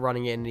you're not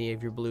running it in any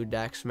of your blue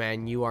decks,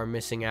 man, you are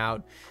missing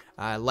out.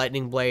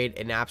 Lightning Blade,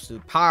 an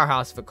absolute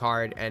powerhouse of a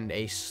card and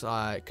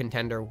a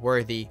contender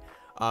worthy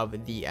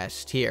of the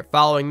S tier.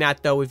 Following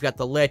that, though, we've got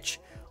the Lich.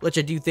 Lich,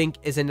 I do think,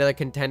 is another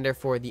contender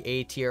for the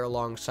A tier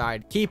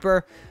alongside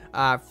Keeper.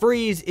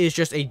 Freeze is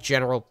just a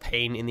general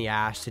pain in the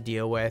ass to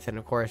deal with, and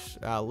of course,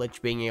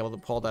 Lich being able to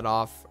pull that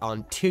off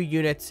on 2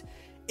 units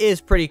is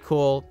pretty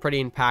cool,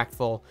 pretty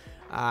impactful.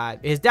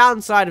 His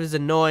downside is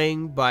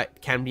annoying, but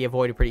can be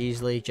avoided pretty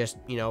easily, just,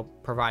 you know,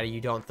 provided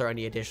you don't throw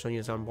any additional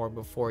units on board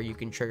before you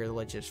can trigger the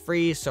Lich's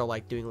freeze, so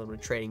like doing a little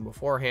bit of trading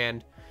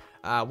beforehand.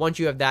 Once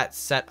you have that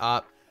set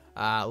up,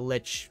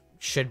 Lich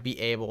should be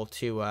able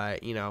to,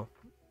 you know,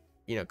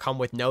 come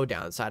with no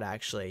downside,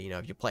 actually, you know,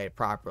 if you play it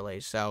properly.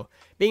 So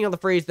being able to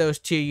freeze those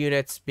 2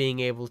 units, being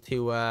able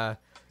to,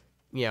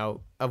 you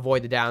know,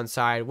 avoid the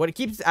downside. What it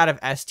keeps out of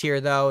S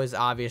tier, though, is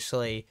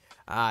obviously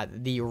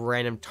the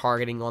random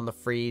targeting on the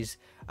freeze.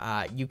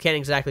 You can't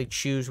exactly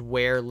choose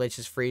where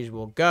Lich's freeze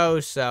will go,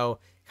 so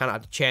kind of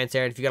have to chance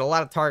there. And if you got a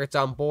lot of targets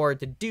on board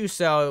to do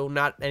so,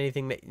 not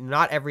everything that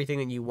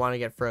you want to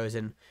get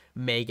frozen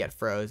may get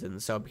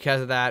frozen. So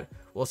because of that,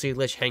 we'll see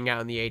Lich hang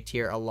out in the A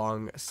tier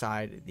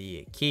alongside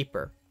the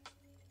Keeper.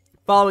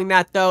 Following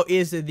that, though,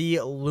 is the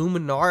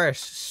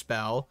Luminaris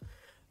spell.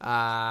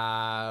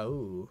 I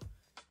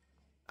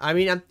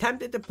mean, I'm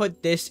tempted to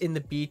put this in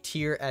the B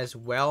tier as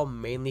well,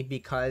 mainly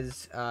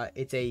because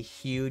it's a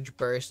huge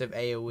burst of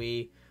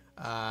AoE.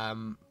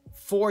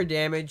 4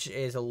 damage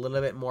is a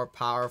little bit more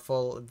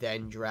powerful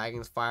than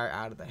Dragon's Fire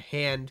out of the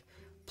hand.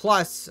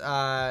 Plus,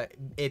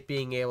 it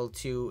being able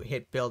to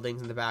hit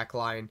buildings in the back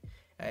line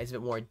is a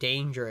bit more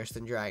dangerous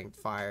than Dragon's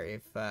Fire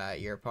if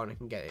your opponent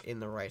can get it in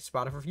the right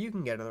spot. If you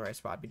can get it in the right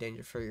spot, it'd be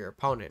dangerous for your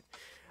opponent.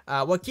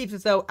 What keeps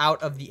it, though,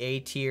 out of the A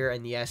tier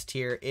and the S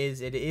tier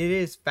is it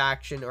is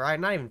faction, or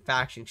not even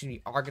faction, excuse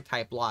me,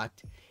 archetype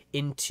locked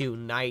into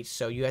Knight.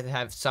 So you have to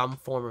have some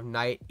form of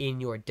Knight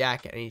in your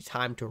deck at any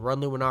time to run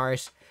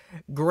Luminaris.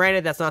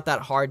 Granted, that's not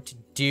that hard to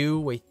do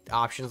with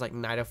options like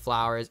Knight of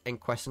Flowers and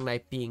Questing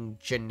Knight being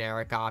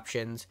generic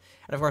options.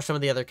 And of course, some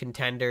of the other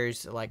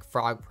contenders like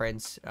Frog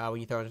Prince,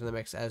 when you throw it into the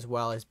mix, as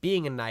well as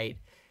being a Knight,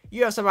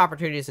 you have some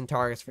opportunities and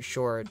targets for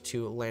sure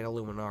to land a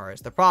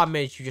Luminaris. The problem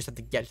is you just have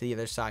to get to the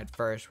other side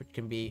first, which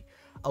can be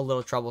a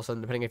little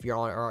troublesome depending if you're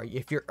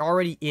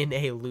already in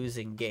a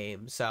losing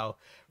game. So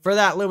for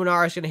that,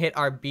 Luminaris is going to hit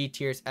our B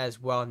tiers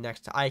as well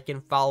next to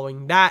Icon.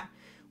 Following that,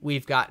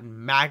 we've got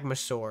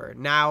Magmasaur.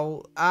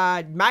 Now,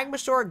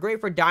 Magmasaur,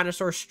 great for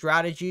dinosaur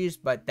strategies,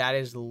 but that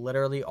is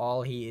literally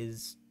all he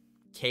is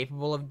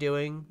capable of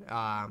doing.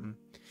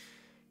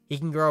 He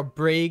can grow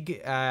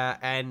big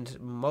and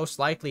most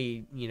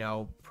likely, you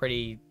know,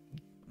 pretty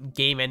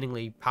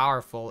game-endingly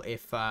powerful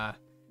if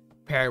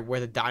paired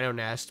with a Dino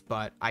Nest,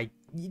 but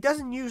he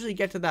doesn't usually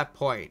get to that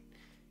point.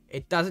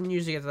 It doesn't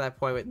usually get to that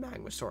point with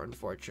Magmasaur,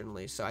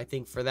 unfortunately. So I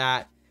think for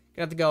that,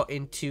 gonna have to go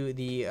into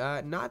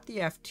the not the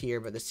F tier,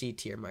 but the C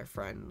tier, my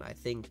friend. I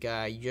think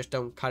you just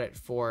don't cut it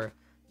for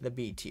the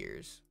B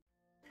tiers.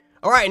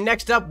 Alright,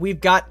 next up, we've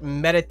got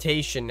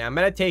Meditation. Now,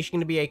 Meditation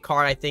going to be a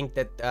card I think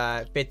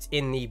that fits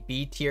in the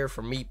B tier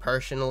for me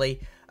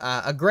personally.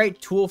 A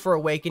great tool for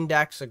Awakened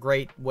decks, a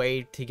great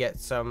way to get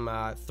some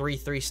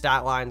 3/3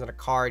 stat lines on a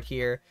card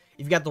here.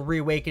 You've got the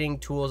Reawakening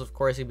tools, of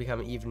course, they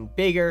become even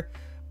bigger.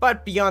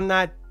 But beyond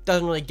that,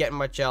 doesn't really get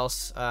much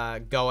else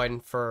going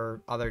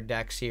for other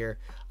decks here,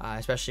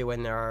 especially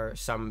when there are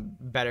some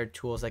better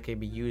tools that could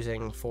be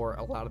using for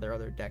a lot of their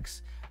other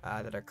decks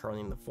that are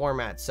currently in the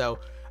format. So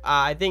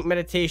I think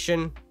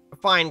Meditation, a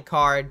fine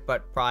card,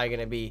 but probably going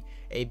to be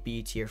a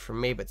B tier for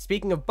me. But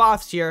speaking of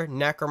buffs here,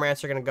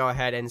 Necromancer going to go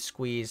ahead and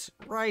squeeze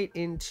right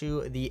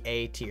into the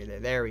A tier there.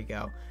 There we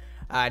go.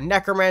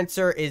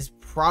 Necromancer is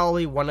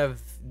probably one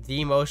of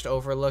the most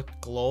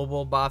overlooked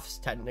global buffs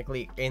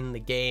technically in the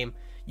game.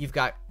 You've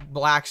got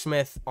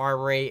Blacksmith,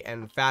 Armory,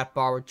 and Fat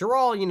Bar, which are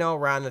all, you know,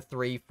 around the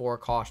 3-4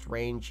 cost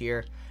range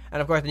here.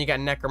 And of course, then you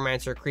got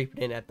Necromancer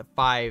creeping in at the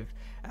 5.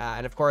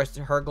 And of course,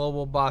 her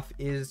global buff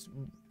is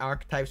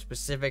archetype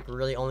specific,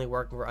 really only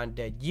working for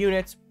undead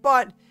units,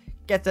 but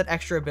gets that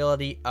extra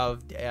ability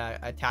of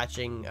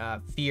attaching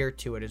fear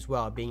to it as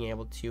well, being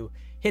able to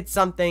hit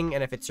something,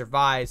 and if it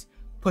survives,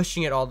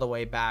 pushing it all the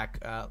way back,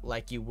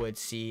 like you would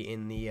see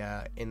in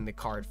the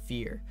card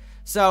Fear.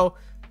 So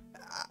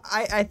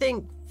I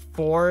think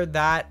for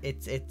that,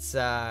 it's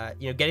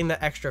getting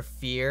that extra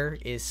fear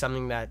is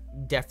something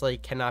that definitely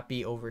cannot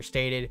be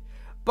overstated.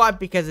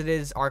 But because it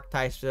is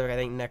archetype specific, I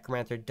think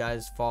Necromancer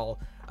does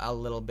fall a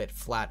little bit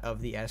flat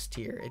of the S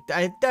tier.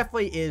 It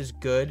definitely is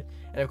good,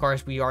 and of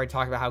course we already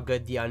talked about how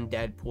good the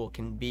undead pool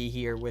can be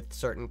here with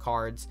certain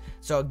cards.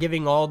 So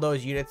giving all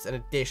those units an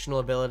additional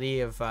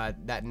ability of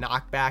that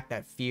knockback,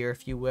 that fear,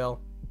 if you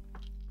will,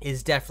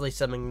 is definitely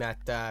something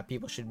that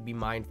people should be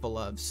mindful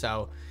of.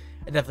 So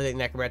I definitely think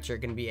Necromancer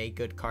going to be a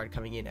good card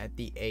coming in at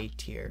the A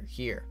tier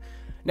here.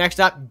 Next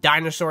up,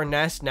 Dinosaur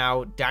Nest.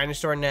 Now,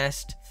 Dinosaur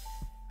Nest,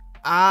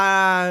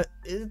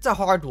 it's a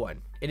hard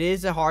one. It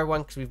is a hard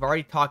one because we've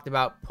already talked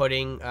about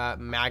putting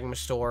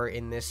Magmasaur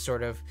in this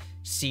sort of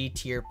C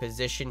tier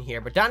position here.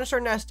 But Dinosaur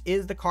Nest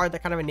is the card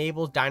that kind of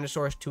enables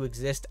dinosaurs to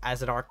exist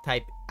as an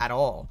archetype at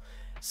all.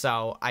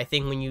 So I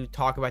think when you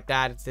talk about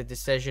that, it's the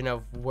decision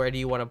of where do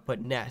you want to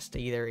put Nest,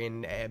 either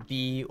in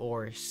B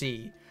or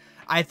C.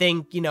 I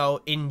think,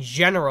 in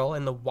general,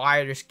 in the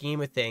wider scheme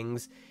of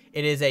things,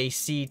 it is a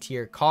C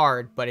tier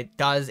card, but it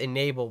does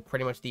enable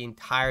pretty much the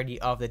entirety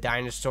of the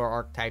dinosaur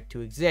archetype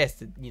to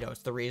exist.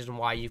 It's the reason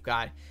why you've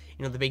got,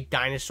 the big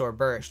dinosaur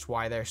bursts,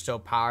 why they're so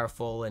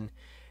powerful, and,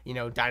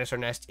 Dinosaur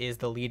Nest is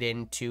the lead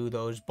in to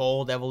those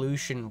bold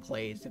evolution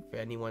plays, if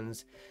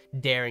anyone's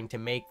daring to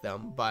make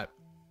them. But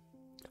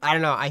I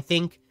don't know, I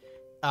think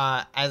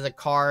as a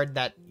card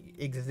that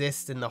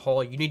exists in the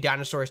whole, you need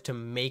dinosaurs to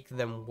make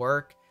them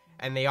work,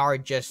 and they are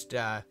just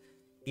a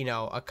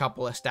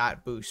couple of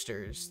stat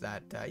boosters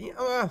that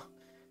now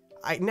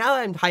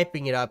that I'm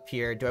hyping it up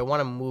here, do I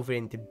want to move it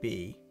into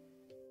B?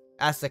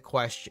 That's the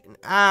question.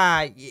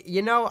 I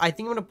think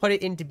I'm gonna put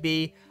it into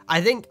B.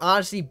 I think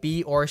honestly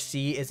B or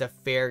C is a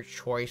fair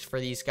choice for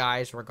these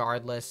guys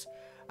regardless.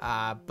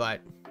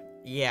 But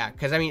yeah,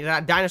 because I mean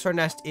Dinosaur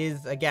Nest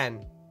is,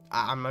 again,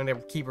 I'm gonna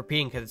keep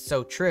repeating because it's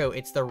so true,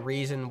 it's the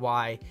reason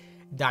why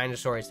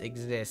dinosaurs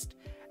exist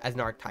as an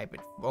archetype.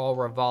 It all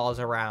revolves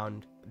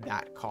around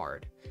that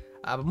card.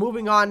 But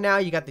moving on now,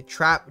 you got the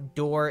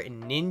Trapdoor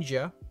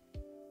Ninja.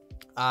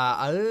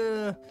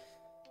 I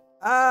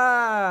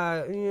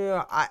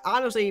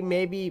honestly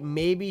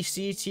maybe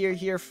C tier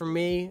here for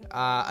me.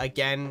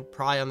 Again,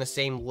 probably on the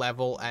same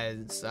level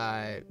as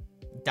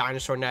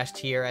Dinosaur Nest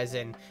here, as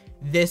in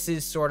this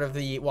is sort of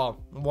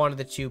one of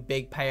the two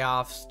big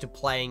payoffs to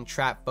playing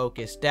trap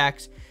focused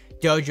decks.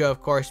 Dojo,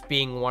 of course,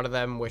 being one of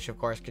them, which of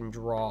course can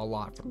draw a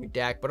lot from your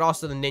deck, but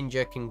also the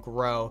Ninja can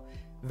grow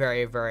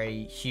very,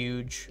 very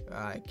huge.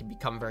 It can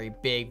become very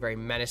big, very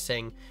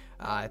menacing,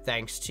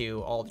 thanks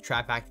to all the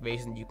trap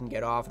activations you can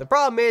get off. The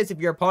problem is, if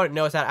your opponent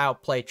knows how to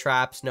outplay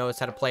traps, knows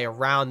how to play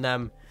around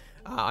them,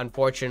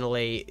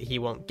 unfortunately, he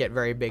won't get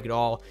very big at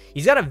all.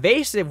 He's got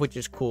evasive, which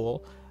is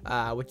cool,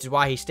 which is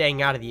why he's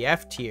staying out of the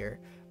F tier.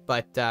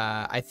 But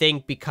I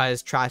think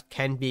because traps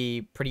can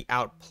be pretty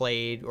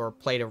outplayed or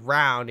played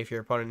around, if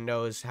your opponent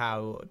knows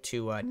how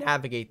to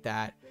navigate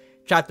that,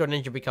 Trapdoor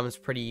Ninja becomes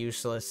pretty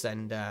useless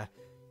and,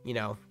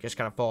 just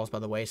kind of falls by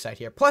the wayside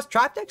here. Plus,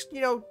 trap decks,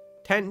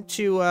 tend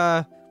to,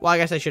 well, I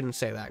guess I shouldn't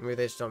say that. Maybe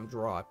they just don't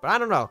draw it. But I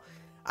don't know.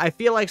 I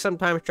feel like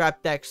sometimes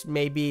trap decks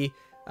maybe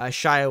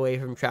shy away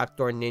from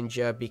Trapdoor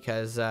Ninja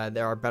because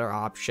there are better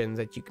options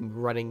that you can be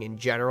running in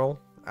general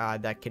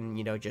that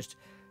can, just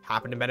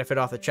happen to benefit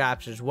off the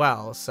traps as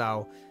well.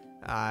 So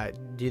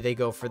do they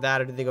go for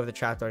that, or do they go for the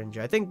Trapdoor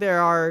Ninja? I think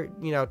there are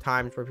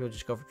times where people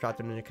just go for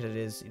Trapdoor Ninja because it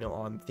is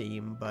on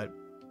theme. But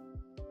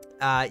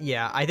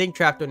yeah, I think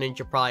Trapdoor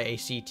Ninja probably a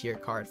C tier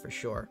card for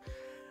sure.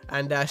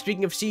 And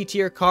speaking of C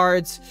tier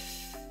cards,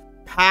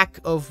 Pack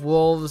of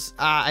Wolves,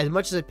 as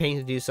much as it pains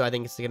to do so, I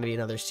think it's going to be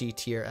another C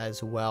tier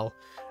as well.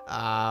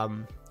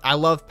 I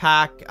love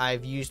Pack.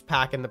 I've used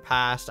Pack in the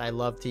past. I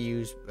love to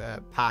use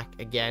Pack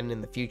again in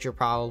the future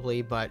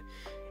probably, but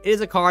it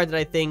is a card that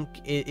I think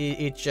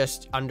it's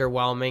just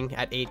underwhelming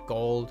at 8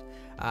 gold.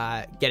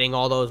 Getting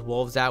all those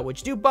wolves out,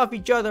 which do buff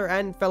each other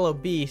and fellow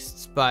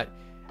beasts, but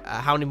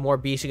how many more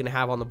beasts are you going to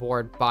have on the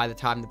board by the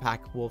time the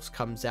Pack of Wolves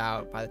comes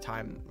out, by the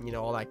time,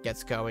 all that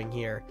gets going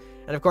here.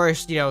 And of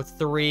course,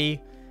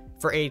 3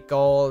 for 8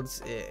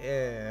 golds,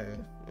 it's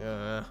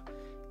a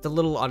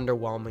little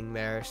underwhelming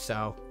there,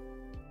 so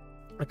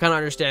I kind of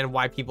understand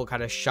why people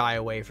kind of shy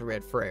away from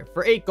it.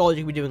 For 8 gold,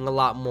 you can be doing a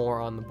lot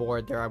more on the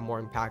board. There are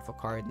more impactful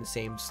cards in the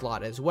same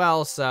slot as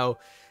well. So,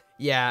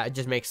 yeah, it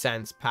just makes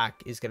sense.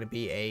 Pack is going to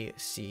be a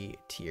C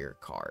tier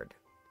card.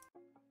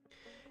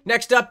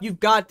 Next up,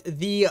 you've got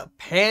the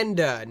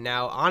Panda.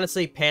 Now,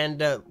 honestly,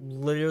 Panda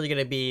literally going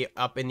to be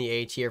up in the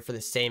A tier for the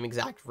same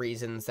exact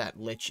reasons that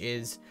Lich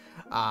is.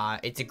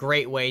 It's a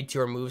great way to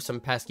remove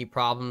some pesky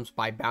problems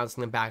by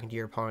bouncing them back into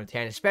your opponent's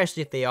hand,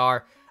 especially if they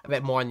are a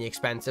bit more on the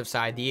expensive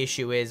side. The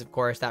issue is, of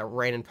course, that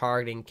random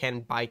targeting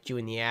can bite you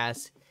in the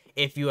ass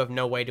if you have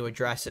no way to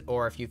address it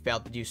or if you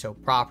failed to do so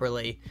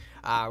properly,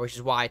 which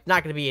is why it's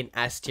not going to be an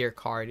S tier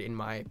card in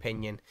my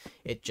opinion.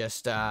 It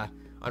just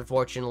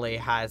unfortunately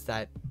has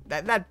that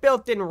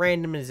built-in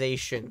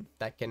randomization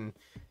that can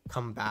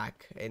come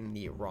back in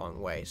the wrong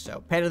way.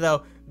 So Panda,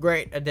 though,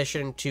 great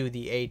addition to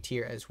the A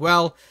tier as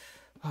well.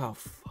 Oh,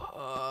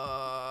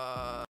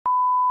 fuck.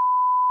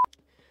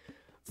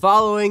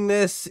 Following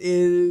this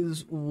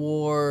is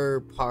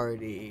War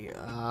Party.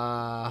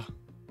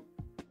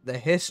 The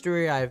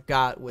history I've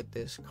got with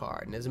this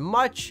card, and as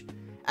much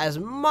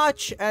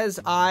as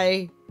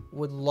I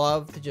would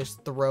love to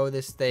just throw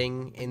this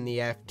thing in the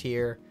F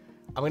tier,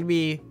 I'm gonna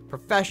be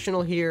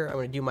professional here. I'm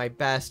gonna do my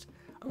best.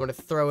 I'm gonna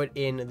throw it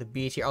in the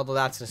B tier, although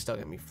that's still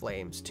gonna be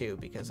flames too,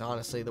 because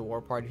honestly, the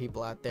War Party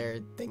people out there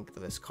think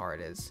that this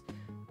card is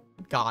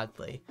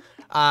godly.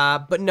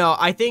 But no,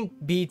 I think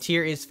B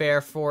tier is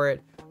fair for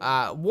it.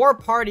 War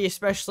Party,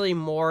 especially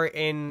more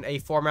in a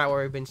format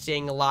where we've been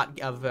seeing a lot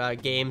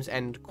of games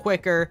end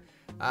quicker.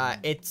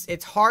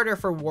 It's harder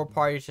for War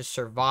Party to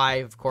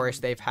survive. Of course,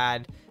 they've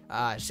had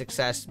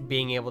success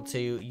being able to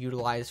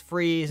utilize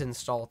freeze and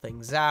stall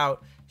things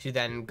out to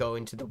then go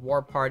into the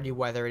War Party,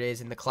 whether it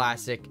is in the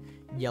classic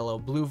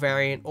yellow-blue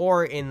variant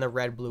or in the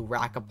red-blue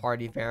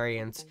Rack-A-Party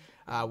variants,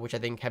 which I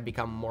think have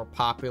become more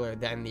popular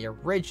than the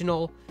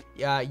original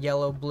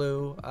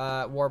yellow-blue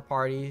War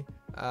Party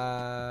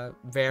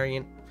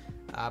variant.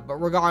 But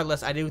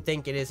regardless, I do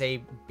think it is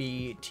a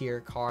B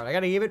tier card. I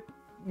gotta give it,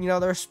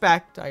 the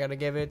respect. I gotta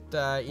give it,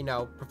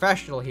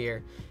 professional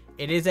here.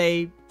 It is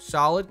a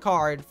solid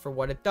card for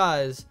what it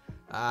does,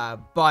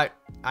 but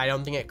I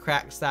don't think it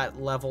cracks that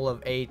level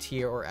of A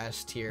tier or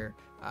S tier,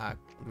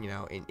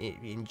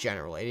 in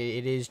general.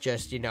 It is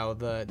just,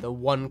 the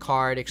one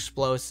card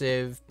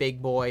explosive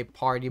big boy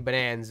party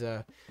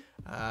bonanza,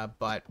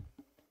 but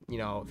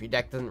if your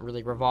deck doesn't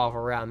really revolve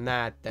around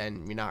that,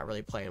 then you're not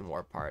really playing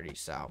War Party.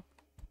 So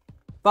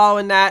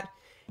following that,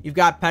 you've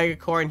got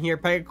Pegacorn here.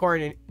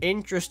 Pegacorn, an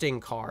interesting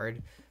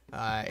card,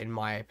 in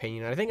my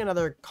opinion. I think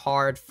another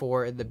card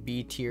for the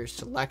B tier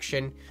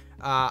selection.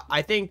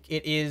 I think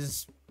it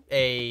is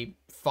a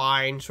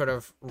fine sort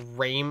of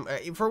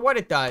for what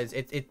it does.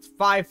 It's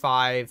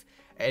 5/5.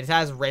 It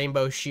has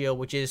Rainbow Shield,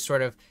 which is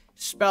sort of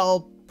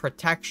spell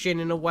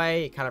protection in a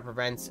way. It kind of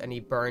prevents any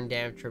burn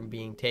damage from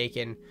being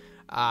taken.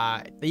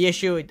 The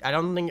issue, I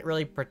don't think it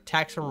really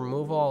protects from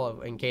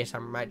removal, in case I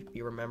might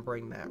be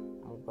remembering that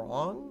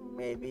wrong,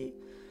 maybe?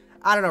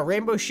 I don't know.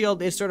 Rainbow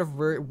Shield is sort of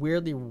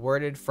weirdly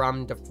worded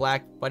from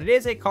Deflect, but it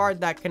is a card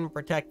that can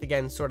protect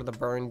against sort of the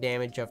burn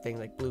damage of things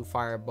like Blue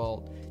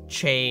Firebolt,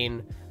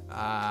 Chain,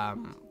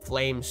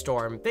 Flame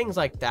Storm, things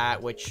like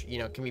that, which,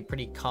 can be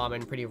pretty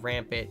common, pretty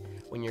rampant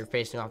when you're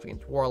facing off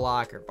against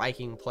Warlock or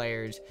Viking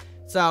players.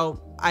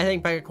 So I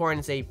think Pegacorn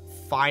is a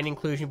fine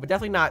inclusion, but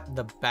definitely not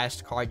the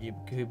best card you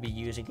could be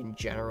using in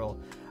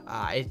general.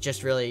 It's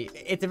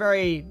a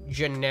very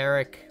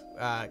generic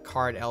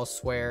card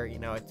elsewhere.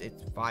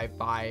 It's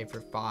 5/5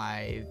 for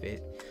 5.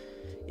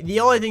 The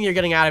only thing you're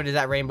getting out of it is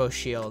that Rainbow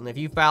Shield, and if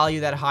you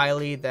value that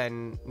highly,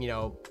 then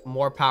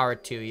more power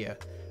to you.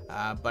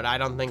 But I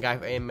don't think I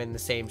am in the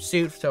same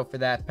suit, so for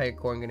that,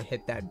 Pegacorn gonna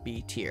hit that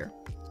B tier.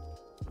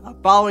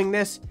 Following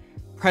this,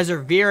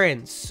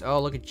 Perseverance. Oh,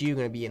 look at you,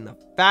 gonna be in the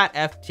fat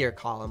F tier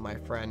column, my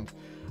friend.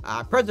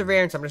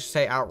 Perseverance, I'm gonna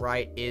say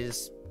outright,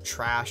 is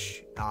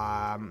trash.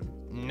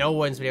 No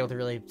one's been able to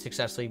really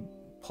successfully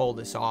pull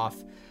this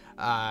off.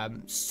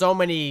 So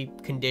many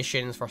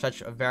conditions for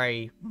such a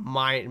very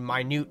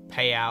minute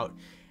payout.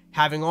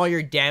 Having all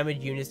your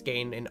damage units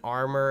gain an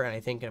armor and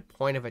I think a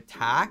point of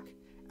attack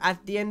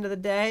at the end of the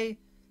day,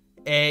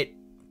 it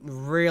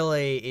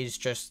really is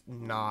just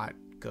not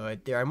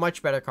good. There are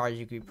much better cards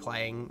you could be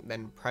playing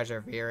than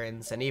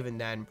Perseverance, and even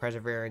then,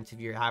 Perseverance, if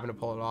you're having to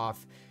pull it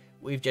off,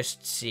 we've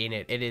just seen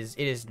it. It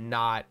is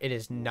not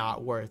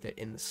worth it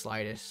in the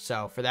slightest.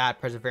 So for that,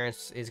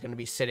 Perseverance is going to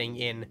be sitting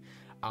in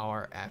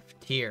our F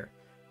tier.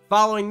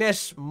 Following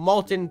this,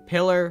 Molten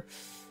Pillar.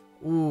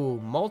 Ooh,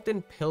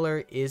 Molten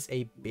Pillar is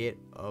a bit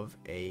of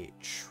a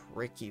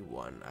tricky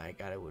one, I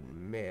gotta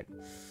admit.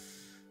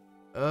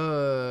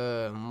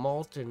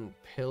 Molten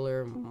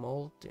Pillar,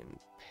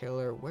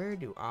 where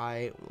do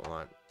I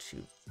want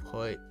to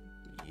put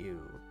you?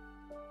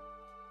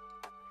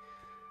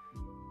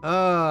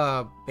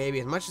 Baby,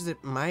 as much as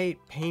it might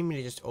pay me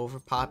to just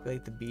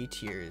overpopulate the B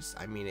tiers,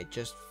 I mean, it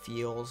just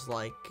feels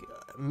like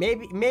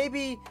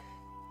maybe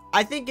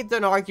I think it's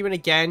an argument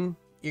again.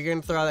 You're going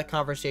to throw that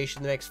conversation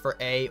in the mix for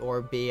A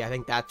or B. I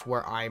think that's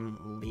where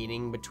I'm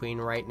leaning between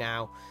right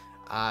now.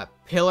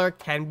 Pillar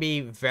can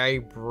be very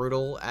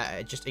brutal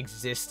at just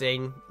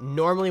existing.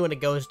 Normally when it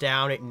goes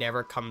down, it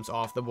never comes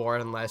off the board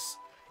unless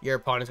your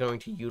opponent is going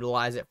to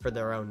utilize it for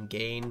their own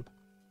gain.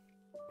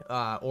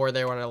 Or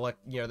they want to look,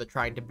 they're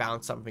trying to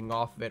bounce something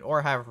off of it,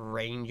 or have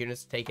range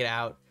units to take it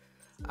out.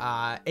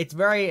 It's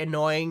very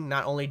annoying,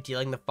 not only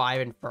dealing the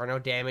 5 Inferno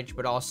damage,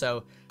 but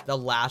also the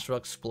lateral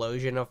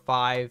explosion of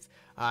 5.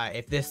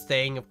 If this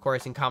thing, of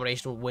course, in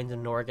combination with Winds of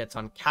Nor gets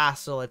on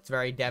Castle, it's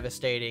very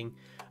devastating.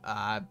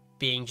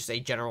 being just a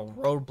general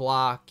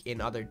roadblock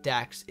in other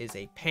decks is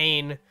a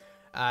pain.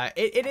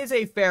 It is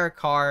a fair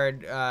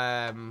card,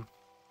 to,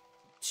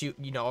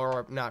 you know,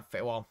 or not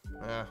fair, well,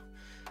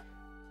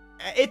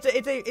 it's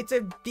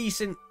a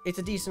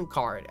decent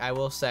card, I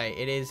will say.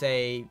 It is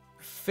a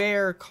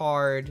fair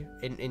card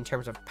in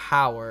terms of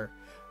power,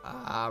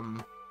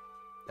 and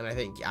I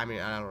think, I mean,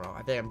 I don't know,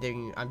 I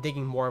think I'm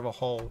digging more of a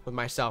hole with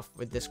myself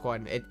with this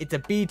one. It's a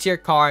B tier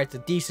card, it's a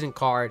decent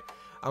card.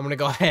 I'm gonna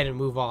go ahead and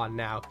move on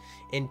now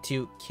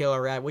into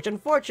Killer Rabbit, which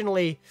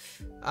unfortunately,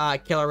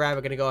 Killer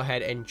Rabbit gonna go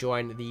ahead and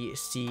join the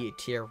C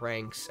tier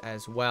ranks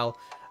as well.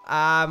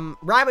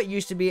 Rabbit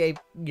used to be a,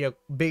 you know,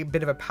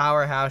 bit of a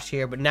powerhouse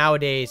here, but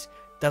nowadays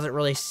doesn't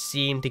really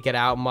seem to get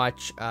out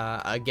much.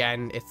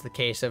 Again, it's the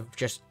case of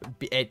just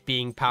it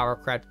being power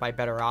crept by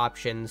better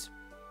options.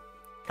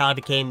 Kind of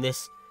became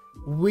this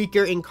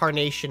weaker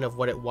incarnation of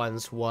what it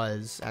once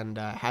was, and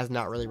has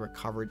not really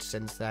recovered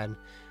since then.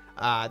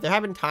 There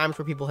have been times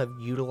where people have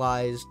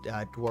utilized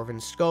Dwarven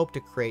Scope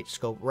to create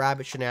Scope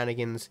Rabbit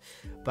shenanigans,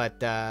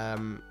 but,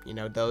 you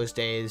know, those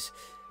days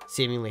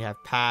seemingly have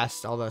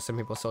passed, although some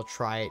people still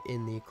try it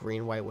in the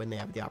green-white when they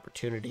have the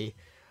opportunity.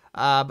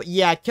 But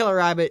yeah, Killer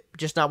Rabbit,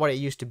 just not what it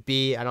used to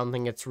be. I don't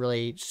think it's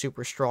really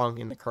super strong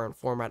in the current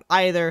format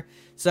either,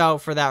 so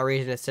for that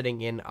reason, it's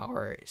sitting in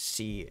our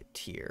C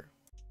tier.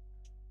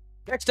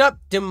 Next up,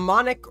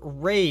 Demonic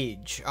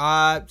Rage.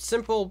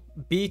 Simple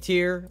B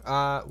tier.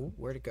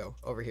 Where'd it go?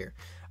 Over here.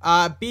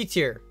 B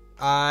tier.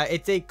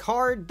 It's a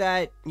card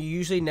that you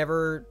usually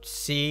never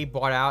see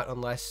bought out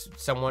unless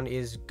someone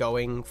is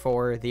going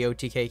for the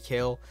OTK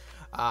kill.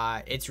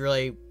 It's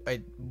really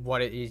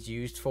what it is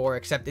used for,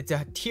 except it's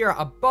a tier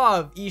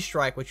above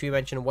E-Strike, which we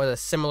mentioned was a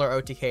similar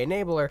OTK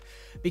enabler,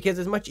 because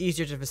it's much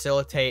easier to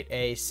facilitate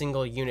a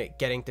single unit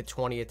getting to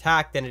 20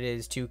 attack than it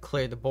is to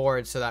clear the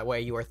board, so that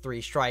way your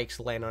 3 strikes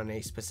land on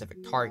a specific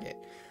target.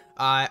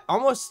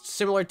 Almost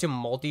similar to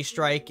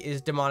multi-strike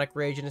is Demonic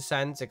Rage in a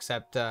sense,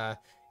 except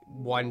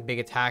one big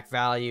attack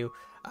value.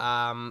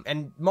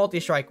 And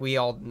multi-strike, we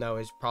all know,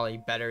 is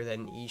probably better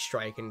than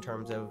E-Strike in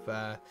terms of,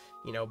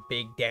 you know,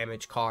 big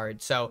damage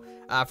cards. So,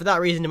 for that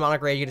reason,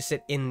 Demonic Rage is going to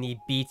sit in the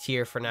B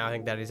tier for now. I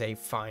think that is a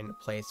fine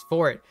place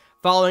for it.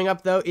 Following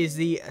up, though, is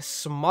the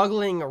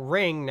Smuggling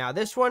Ring. Now,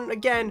 this one,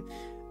 again,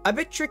 a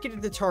bit tricky to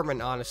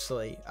determine,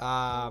 honestly.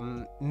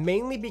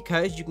 Mainly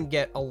because you can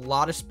get a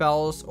lot of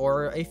spells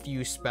or a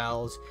few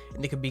spells,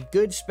 and they could be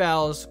good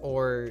spells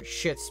or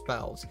shit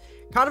spells.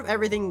 Kind of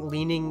everything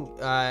leaning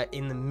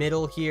in the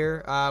middle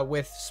here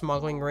with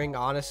Smuggling Ring,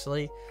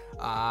 honestly.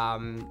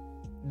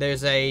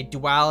 There's a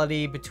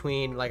duality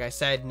between, like I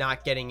said,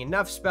 not getting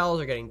enough spells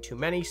or getting too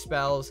many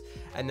spells,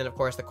 and then of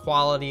course the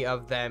quality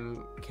of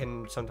them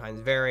can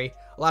sometimes vary.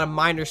 A lot of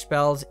minor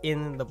spells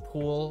in the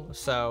pool,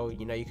 so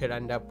you know, you could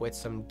end up with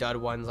some dud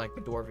ones like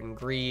the Dwarven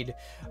Greed,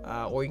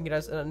 or you can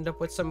end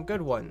up with some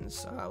good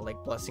ones like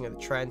Blessing of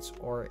the Trents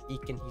or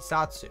Iken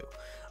Hisatsu.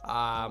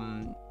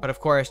 But of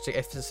course, to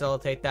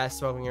facilitate that,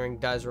 Smuggling Ring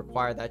does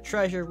require that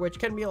treasure, which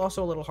can be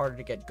also a little harder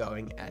to get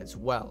going as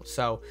well.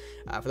 So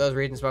for those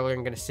reasons, Smuggling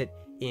Ring going to sit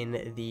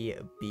in the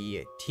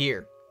B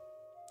tier.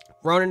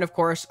 Ronin, of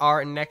course,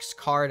 our next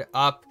card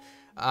up.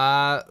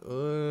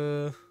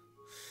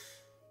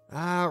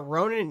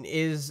 Ronin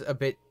is a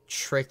bit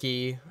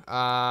tricky.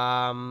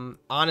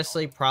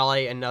 Honestly,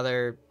 probably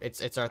another,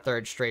 it's our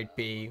third straight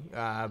B,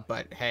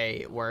 but hey,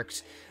 it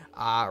works.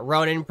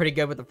 Ronin pretty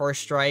good with the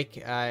first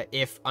strike,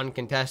 if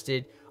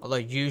uncontested, although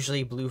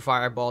usually blue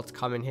firebolts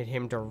come and hit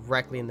him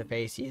directly in the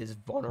face. He is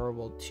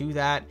vulnerable to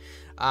that,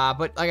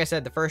 but like I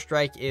said, the first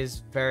strike is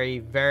very,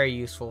 very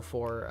useful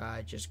for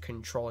just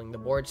controlling the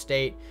board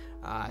state.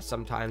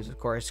 Sometimes, of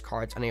course,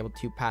 cards unable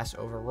to pass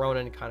over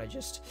Ronin kind of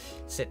just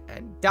sit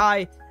and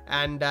die,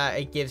 and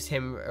it gives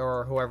him,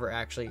 or whoever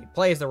actually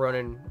plays the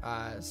Ronin,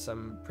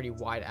 some pretty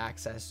wide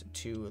access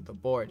to the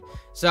board.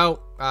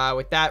 So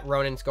with that,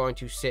 Ronin's going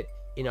to sit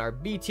in our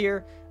B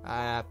tier.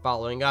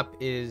 Following up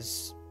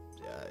is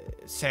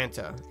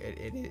Santa.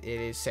 It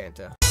is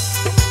Santa.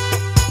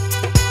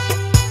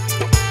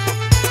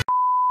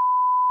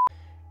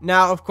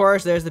 Now, of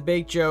course, there's the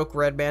big joke.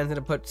 Redman's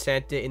gonna put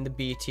Santa in the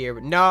B tier,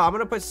 but no, I'm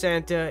gonna put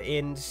Santa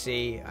in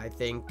C. I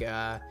think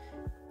I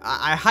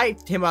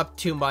hyped him up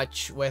too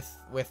much with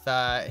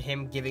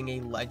him giving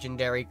a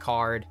legendary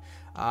card,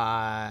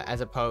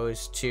 as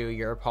opposed to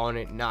your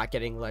opponent not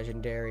getting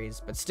legendaries.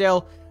 But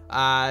still,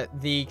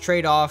 the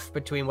trade-off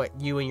between what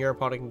you and your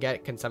opponent can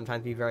get can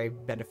sometimes be very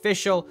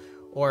beneficial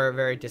or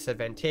very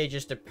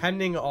disadvantageous,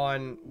 depending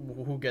on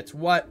who gets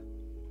what.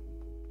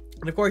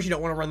 And of course, you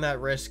don't want to run that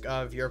risk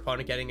of your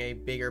opponent getting a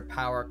bigger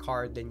power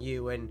card than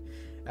you and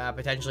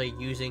potentially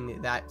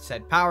using that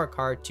said power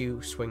card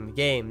to swing the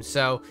game.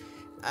 So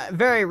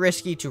very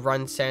risky to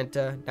run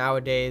Santa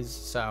nowadays.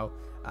 So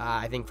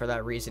I think for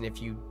that reason,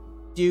 if you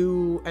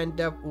do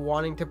end up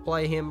wanting to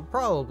play him,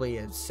 probably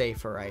a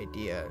safer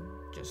idea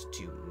just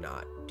to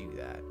not do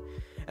that.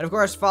 And of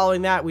course,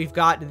 following that, we've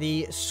got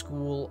the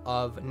School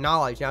of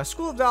Knowledge. Now,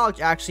 School of Knowledge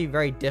actually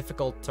very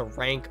difficult to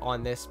rank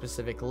on this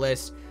specific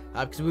list,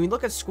 because when we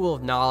look at School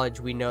of Knowledge,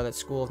 we know that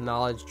School of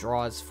Knowledge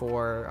draws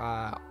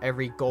for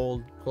every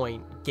gold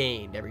point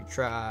gained,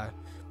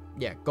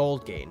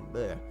 gold gain.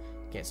 Ugh,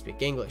 can't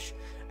speak English.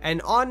 And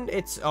on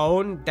its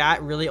own,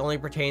 that really only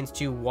pertains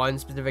to one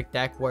specific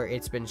deck where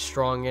it's been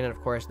strong in. And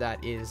of course,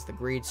 that is the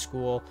Greed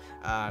School,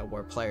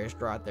 where players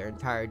draw out their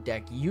entire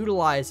deck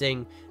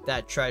utilizing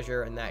that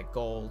treasure and that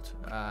gold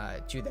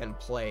to then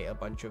play a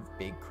bunch of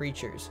big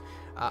creatures.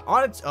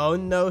 On its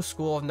own, though,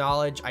 School of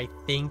Knowledge, I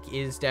think,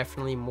 is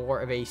definitely more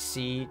of a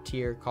C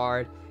tier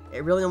card.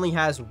 It really only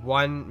has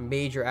one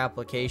major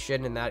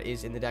application, and that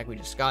is in the deck we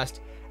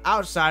discussed.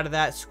 Outside of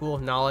that, School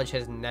of Knowledge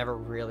has never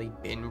really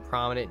been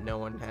prominent. No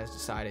one has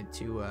decided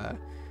to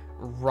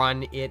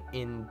run it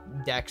in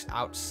decks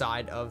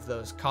outside of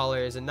those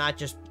colors, and that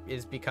just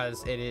is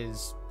because it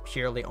is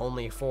purely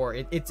only for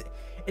it's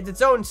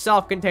its own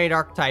self-contained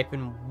archetype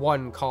in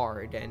one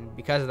card, and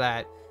because of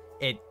that,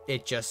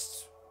 it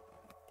just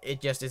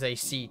is a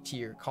C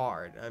tier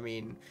card. I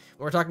mean, when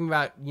we're talking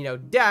about, you know,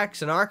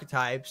 decks and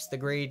archetypes, the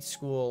Greed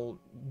School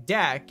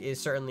deck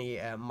is certainly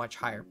a much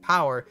higher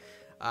power.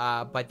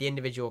 But the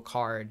individual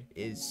card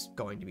is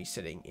going to be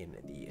sitting in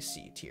the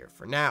C tier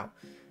for now.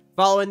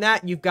 Following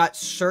that, you've got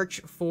Search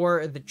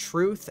for the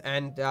Truth,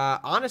 and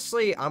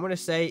honestly, I'm going to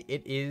say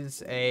it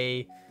is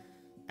a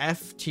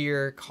F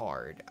tier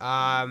card.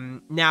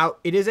 Now,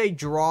 it is a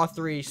draw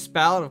 3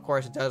 spell, and of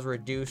course, it does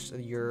reduce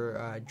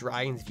your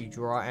dragons if you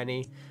draw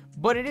any,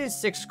 but it is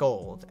 6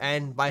 gold,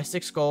 and by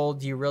 6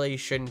 gold, you really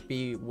shouldn't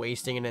be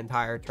wasting an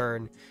entire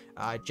turn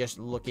just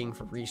looking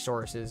for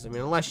resources. I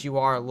mean, unless you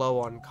are low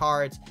on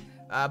cards.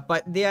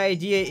 But the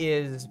idea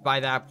is,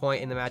 by that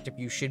point in the matchup,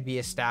 you should be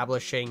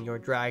establishing your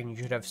dragon. You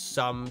should have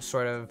some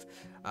sort of,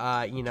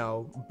 you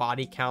know,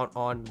 body count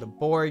on the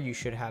board. You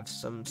should have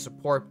some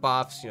support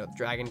buffs, you know, the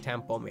Dragon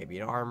Temple, maybe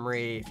an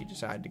Armory, if you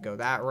decide to go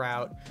that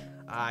route.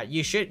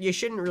 You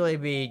shouldn't really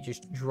be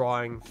just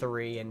drawing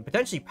 3 and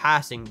potentially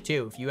passing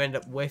 2. If you end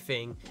up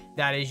whiffing,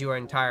 that is your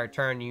entire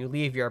turn. You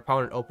leave your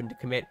opponent open to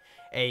commit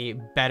a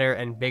better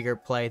and bigger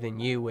play than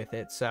you with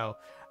it. So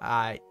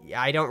I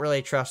don't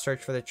really trust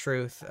Search for the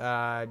Truth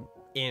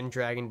in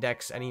Dragon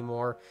decks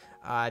anymore.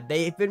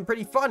 They've been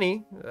pretty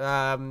funny,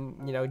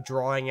 you know,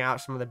 drawing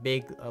out some of the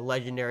big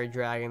legendary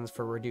dragons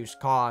for reduced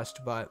cost,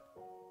 but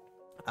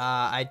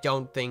I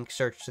don't think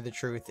Search for the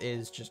Truth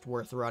is just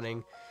worth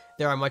running.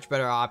 There are much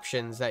better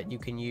options that you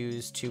can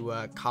use to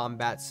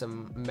combat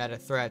some meta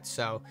threats,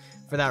 so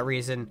for that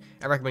reason,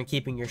 I recommend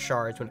keeping your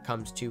shards when it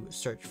comes to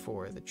Search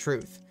for the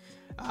Truth.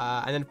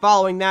 And then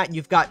following that,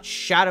 you've got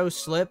Shadow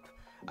Slip.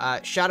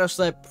 Shadow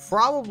Slip,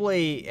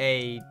 probably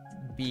a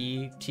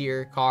B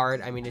tier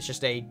card. I mean, it's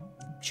just a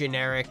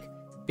generic,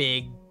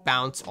 big,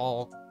 bounce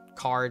all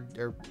card,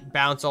 or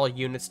bounce all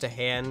units to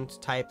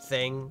hand type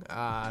thing.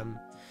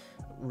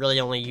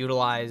 Really only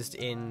utilized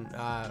in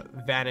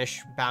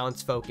Vanish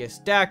bounce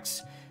focused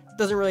decks.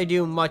 Doesn't really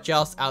do much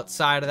else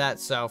outside of that,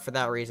 so for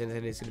that reason,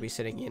 it is going to be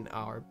sitting in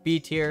our B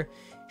tier.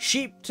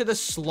 Sheep to the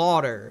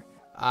Slaughter.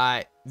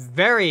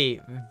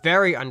 Very,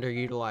 very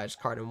underutilized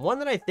card, and one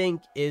that I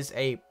think is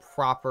a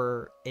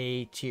proper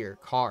A tier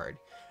card.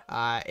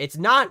 It's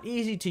not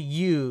easy to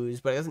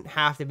use, but it doesn't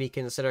have to be,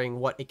 considering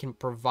what it can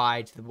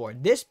provide to the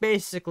board. This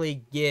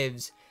basically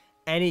gives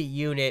any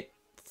unit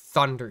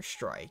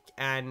Thunderstrike,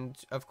 and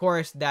of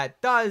course that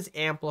does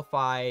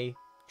amplify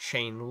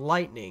Chain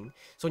Lightning.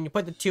 So when you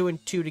put the 2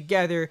 and 2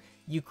 together,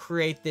 you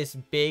create this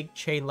big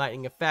Chain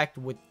Lightning effect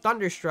with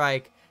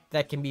Thunderstrike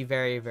that can be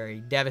very,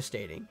 very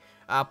devastating.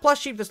 Plus,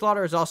 Sheep to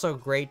Slaughter is also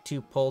great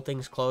to pull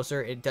things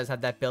closer. It does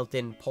have that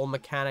built-in pull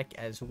mechanic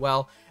as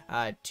well,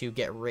 to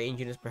get range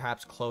units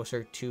perhaps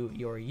closer to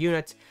your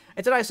units.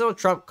 It's a nice little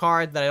trump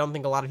card that I don't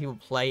think a lot of people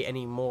play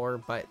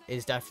anymore, but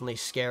is definitely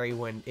scary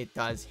when it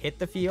does hit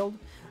the field,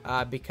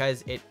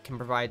 because it can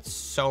provide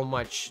so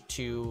much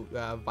to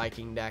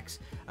Viking decks.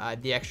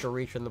 The extra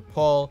reach from the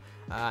pull,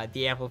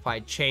 the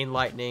amplified Chain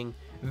Lightning,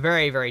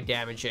 very, very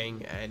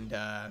damaging, and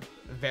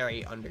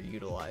very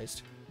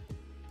underutilized.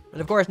 And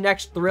of course,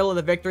 next, Thrill of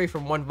the Victory,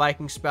 from one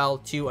Viking spell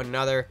to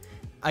another.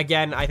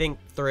 Again, I think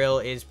Thrill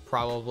is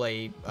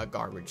probably a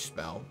garbage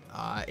spell.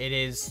 It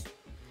is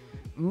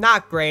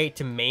not great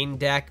to main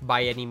deck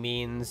by any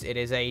means. It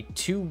is a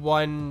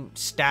 2-1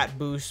 stat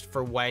boost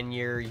for when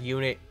your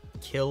unit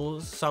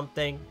kills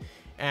something.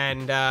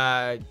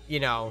 And,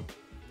 you know,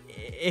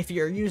 if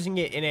you're using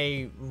it in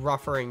a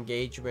rougher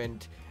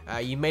engagement,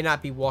 you may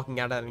not be walking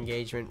out of that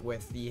engagement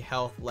with the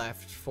health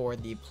left for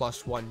the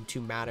 +1 to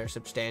matter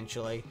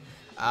substantially.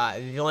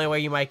 The only way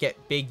you might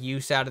get big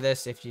use out of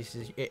this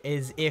is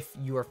if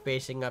you are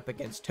facing up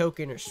against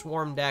token or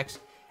swarm decks,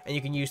 and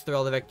you can use Thrill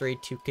of the Victory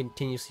to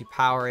continuously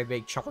power a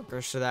big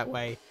chunker, so that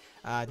way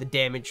the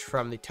damage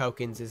from the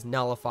tokens is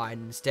nullified,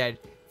 instead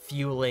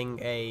fueling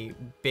a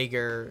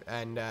bigger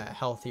and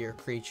healthier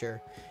creature.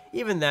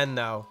 Even then,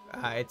 though,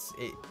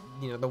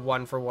 you know, the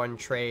 1-for-1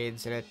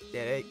 trades, and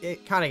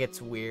it kind of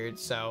gets weird.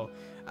 So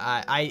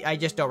I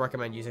just don't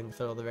recommend using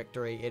Thrill of the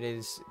Victory. It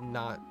is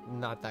not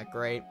that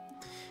great.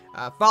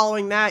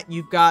 Following that,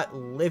 you've got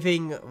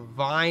Living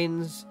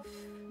Vines.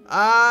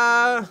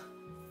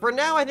 For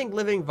now, I think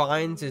Living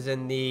Vines is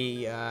in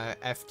the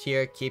F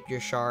tier, keep your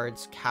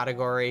shards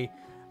category.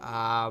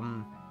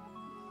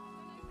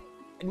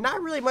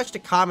 Not really much to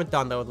comment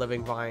on, though, with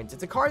Living Vines.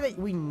 It's a card that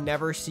we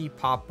never see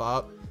pop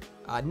up.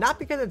 Not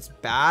because it's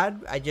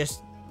bad,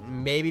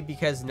 maybe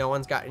because no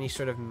one's got any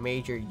sort of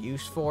major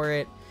use for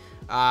it.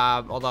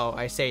 Although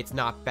I say it's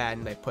not bad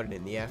and I put it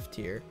in the F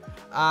tier.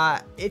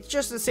 It's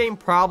just the same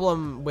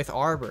problem with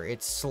Arbor.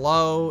 It's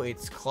slow,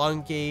 it's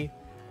clunky.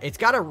 It's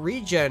got a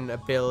regen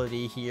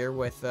ability here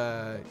with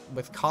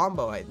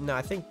combo.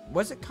 I think,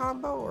 was it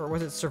combo or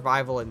was it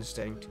survival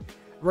instinct?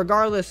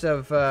 Regardless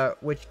of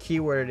which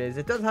keyword it is,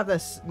 it does have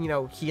this,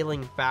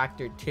 healing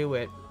factor to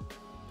it,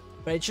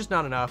 but it's just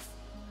not enough.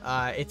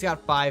 It's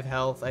got 5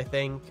 health, I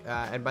think,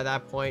 and by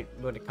that point,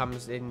 when it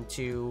comes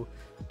into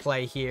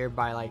play here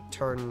by like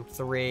turn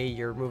 3,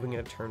 you're moving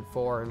into turn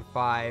 4 and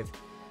 5.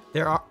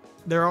 There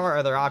are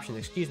other options,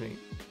 excuse me,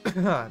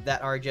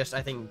 that are just,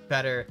 I think,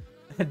 better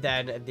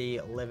than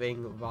the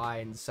Living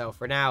Vines. So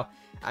for now,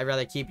 I'd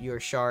rather keep your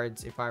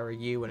shards if I were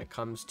you when it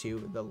comes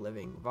to the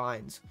Living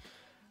Vines.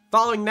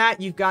 Following that,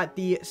 you've got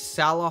the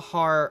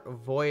Salahar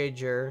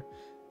Voyager.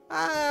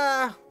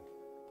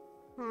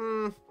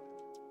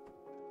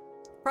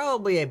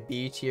 Probably a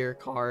B tier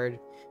card.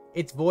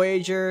 Its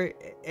Voyager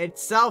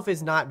itself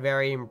is not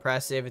very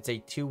impressive. It's a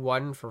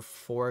 2/1 for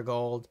 4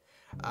 gold.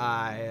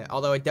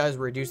 Although it does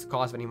reduce the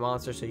cost of any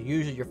monster, so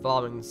usually you're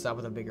following stuff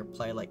with a bigger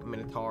play like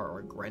Minotaur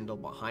or Grendel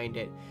behind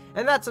it.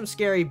 And that's some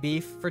scary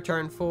beef for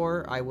turn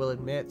 4, I will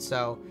admit.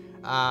 So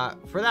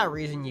for that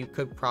reason, you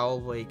could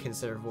probably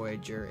consider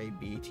Voyager a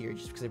B tier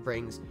just because it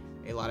brings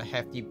a lot of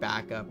hefty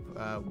backup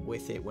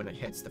with it when it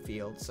hits the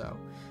field. So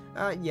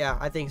yeah,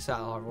 I think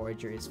Salahar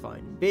Voyager is fine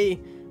in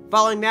B.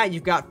 Following that,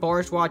 you've got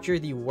Forest Watcher,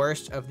 the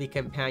worst of the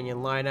companion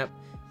lineup.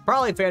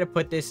 Probably fair to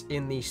put this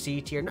in the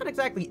C tier. Not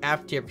exactly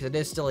F tier because it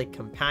is still a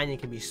companion,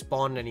 can be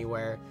spawned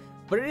anywhere.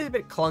 But it is a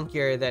bit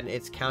clunkier than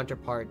its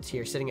counterparts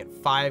here, sitting at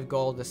 5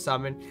 gold to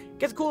summon.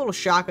 Gets a cool little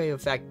shockwave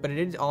effect, but it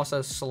is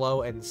also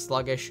slow and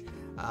sluggish,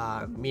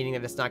 meaning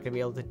that it's not going to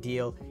be able to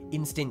deal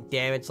instant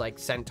damage like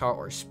Centaur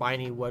or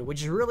Spiny would,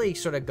 which really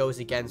sort of goes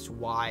against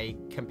why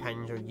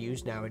companions are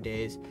used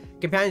nowadays.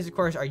 Companions, of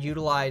course, are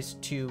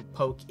utilized to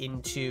poke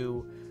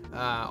into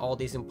all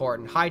these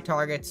important high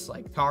targets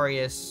like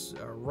Tarius,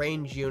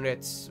 range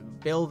units,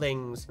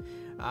 buildings,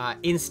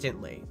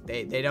 instantly.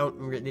 They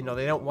don't they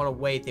don't want to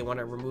wait. They want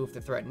to remove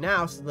the threat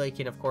now, so they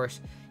can, of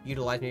course,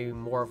 utilize maybe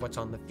more of what's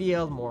on the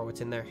field, more of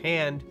what's in their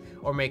hand,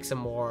 or make some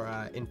more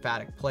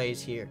emphatic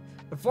plays here.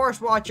 But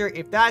Forest Watcher,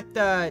 if that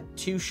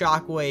 2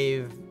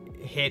 shockwave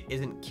hit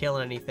isn't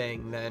killing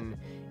anything, then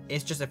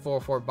it's just a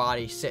 4/4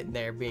 body sitting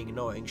there being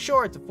annoying.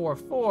 Sure, it's a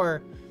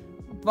 4/4,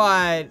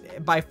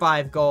 but by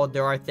 5 gold,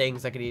 there are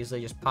things that could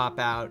easily just pop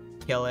out,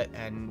 kill it,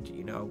 and,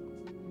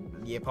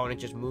 the opponent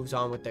just moves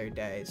on with their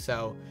day.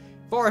 So,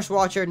 Forest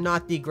Watcher,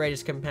 not the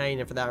greatest companion,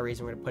 and for that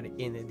reason, we're going to put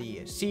it in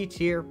the C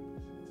tier.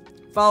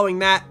 Following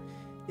that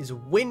is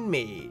Wind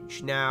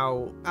Mage.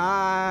 Now,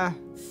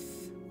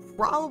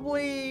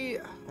 probably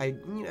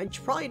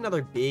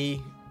another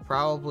B.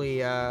 Probably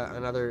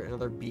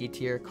another B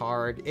tier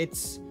card.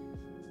 It's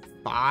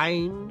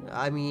fine.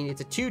 I mean,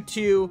 it's a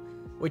 2/2,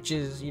 which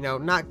is,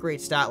 not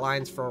great stat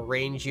lines for a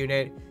range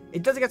unit.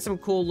 It does get some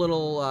cool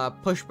little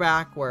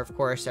pushback where, of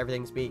course,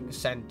 everything's being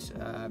sent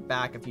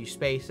back a few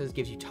spaces,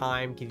 gives you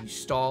time, gives you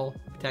stall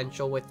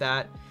potential with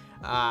that.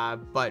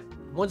 But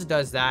once it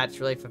does that, it's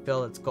really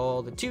fulfilled its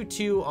goal. The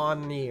 2/2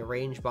 on the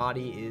range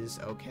body is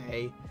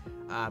okay,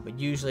 but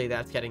usually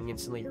that's getting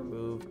instantly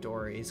removed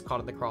or is caught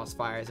in the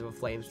crossfires of a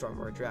Flamestorm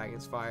or a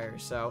Dragon's Fire.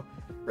 So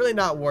really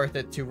not worth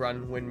it to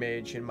run Wind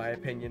Mage, in my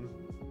opinion.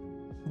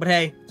 But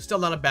hey, still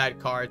not a bad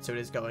card, so it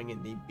is going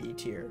in the B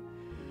tier.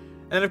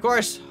 And of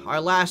course, our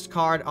last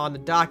card on the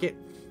docket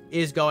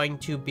is going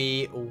to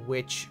be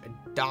Witch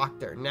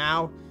Doctor.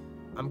 Now,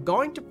 I'm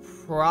going to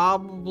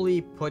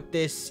probably put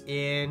this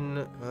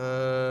in,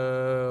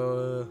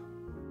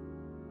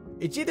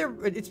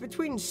 it's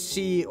between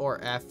C or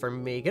F for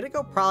me. Gonna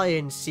go probably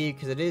in C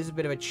because it is a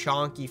bit of a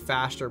chonky,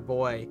 faster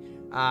boy.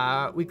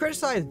 We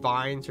criticized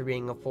Vines for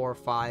being a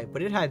 4/5,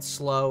 but it had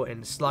slow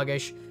and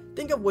sluggish.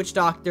 Think of Witch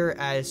Doctor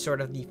as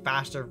sort of the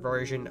faster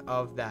version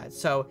of that.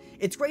 So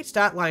it's great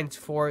stat lines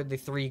for the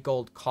 3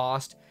 gold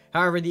cost.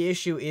 However, the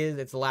issue is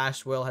its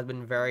last will has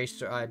been very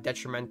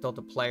detrimental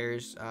to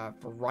players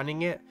for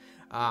running it.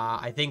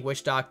 I think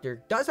Witch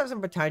Doctor does have some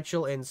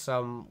potential in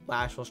some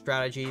last will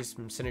strategies,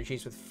 some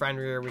synergies with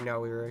Fenrir. We know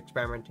we were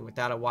experimenting with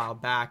that a while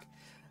back.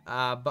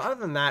 But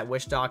other than that,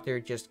 Witch Doctor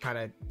just kind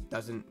of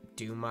doesn't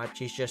do much.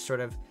 He's just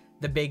sort of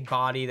the big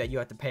body that you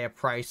have to pay a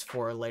price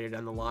for later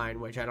down the line,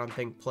 which I don't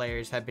think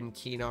players have been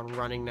keen on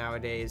running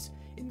nowadays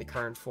in the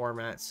current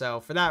format.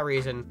 So for that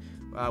reason,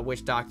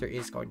 Witch Doctor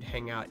is going to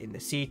hang out in the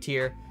C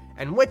tier.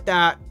 And with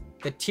that,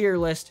 the tier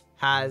list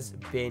has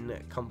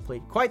been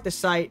complete. Quite the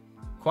sight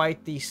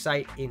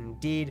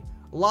indeed.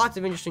 lots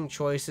of interesting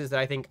choices that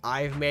I think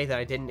I've made that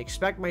I didn't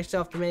expect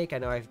myself to make. I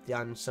know I've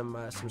done some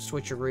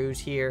switcheroos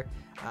here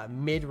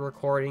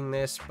mid-recording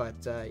this, but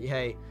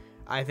hey,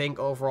 I think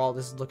overall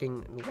this is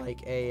looking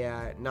like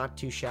a not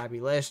too shabby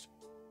list.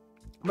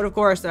 But of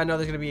course, I know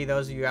there's going to be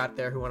those of you out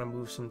there who want to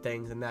move some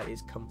things, and that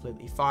is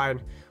completely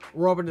fine.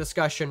 We're open to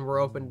discussion. We're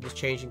open to just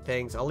changing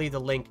things. I'll leave the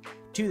link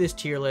to this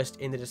tier list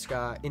in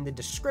the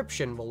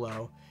description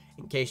below,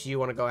 in case you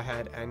want to go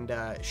ahead and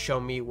show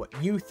me what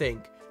you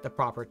think the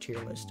proper tier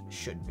list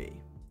should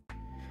be.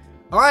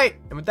 Alright,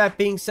 and with that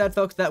being said,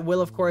 folks, that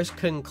will of course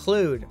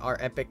conclude our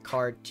epic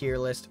card tier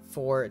list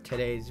for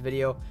today's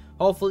video.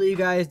 Hopefully you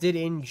guys did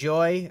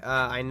enjoy.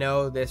 I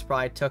know this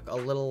probably took a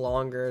little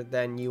longer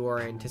than you were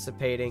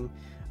anticipating,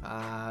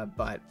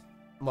 but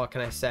what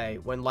can I say?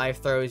 When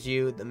life throws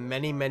you the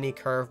many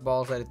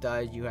curveballs that it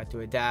does, you have to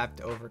adapt,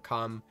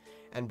 overcome,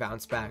 and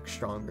bounce back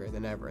stronger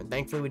than ever. And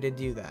thankfully we did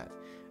do that.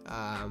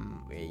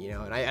 You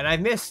know, and I've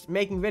missed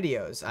making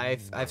videos.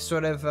 I've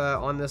sort of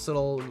on this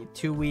little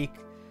 2-week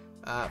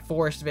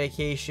forced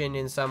vacation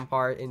in some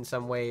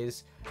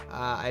ways.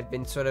 I've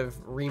been sort of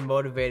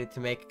remotivated to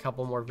make a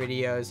couple more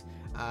videos,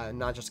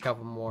 not just a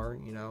couple more.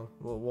 You know,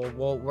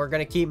 we're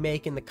gonna keep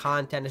making the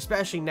content,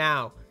 especially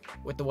now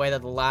with the way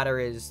that the ladder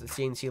is. The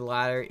CNC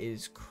ladder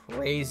is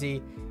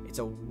crazy. It's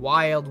a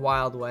wild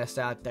west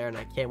out there, and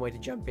I can't wait to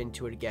jump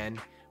into it again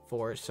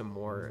for some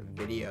more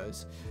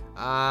videos.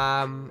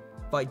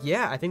 But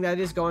yeah, I think that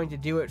is going to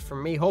do it for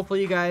me.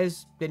 Hopefully you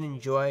guys did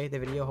enjoy the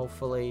video.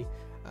 Hopefully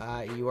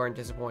you weren't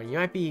disappointed. You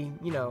might be,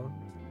 you know,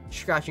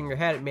 scratching your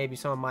head at maybe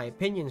some of my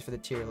opinions for the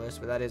tier list,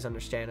 but that is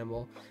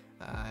understandable.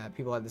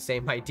 People had the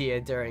same idea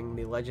during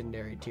the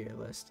legendary tier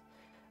list.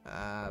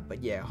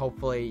 But yeah,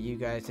 hopefully you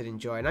guys did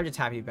enjoy, and I'm just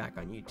happy to be back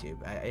on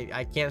YouTube.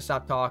 I can't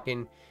stop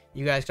talking.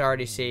 You guys can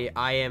already see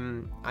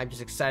I'm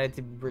just excited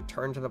to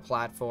return to the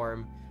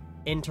platform,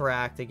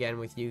 interact again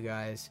with you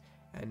guys,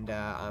 and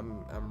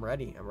I'm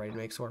ready. I'm ready to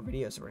make some more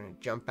videos. So we're gonna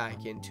jump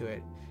back into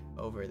it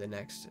over the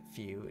next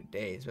few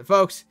days. But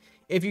folks,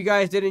 if you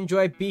guys did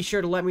enjoy, be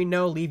sure to let me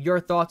know. Leave your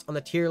thoughts on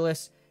the tier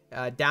list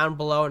down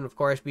below, and of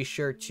course be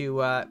sure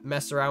to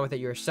mess around with it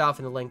yourself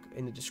in the link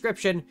in the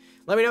description.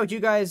 Let me know what you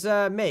guys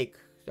make.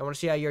 I want to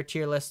see how your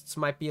tier lists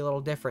might be a little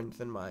different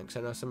than mine, because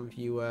I know some of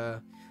you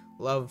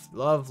love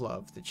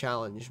to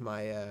challenge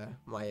my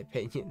my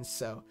opinions.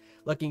 So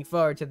looking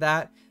forward to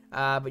that.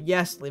 But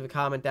yes, leave a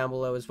comment down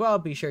below as well.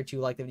 Be sure to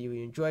like the video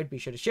you enjoyed. Be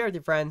sure to share with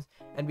your friends,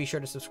 and be sure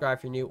to subscribe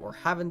if you're new or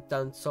haven't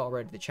done so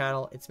already to the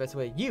channel. It's the best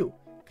way you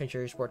can show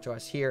your support to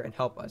us here and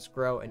help us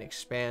grow and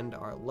expand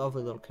our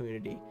lovely little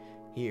community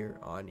here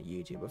on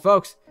YouTube. But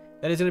folks,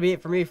 that is going to be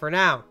it for me for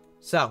now.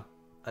 So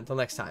until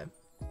next time,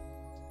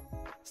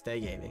 stay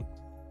gaming.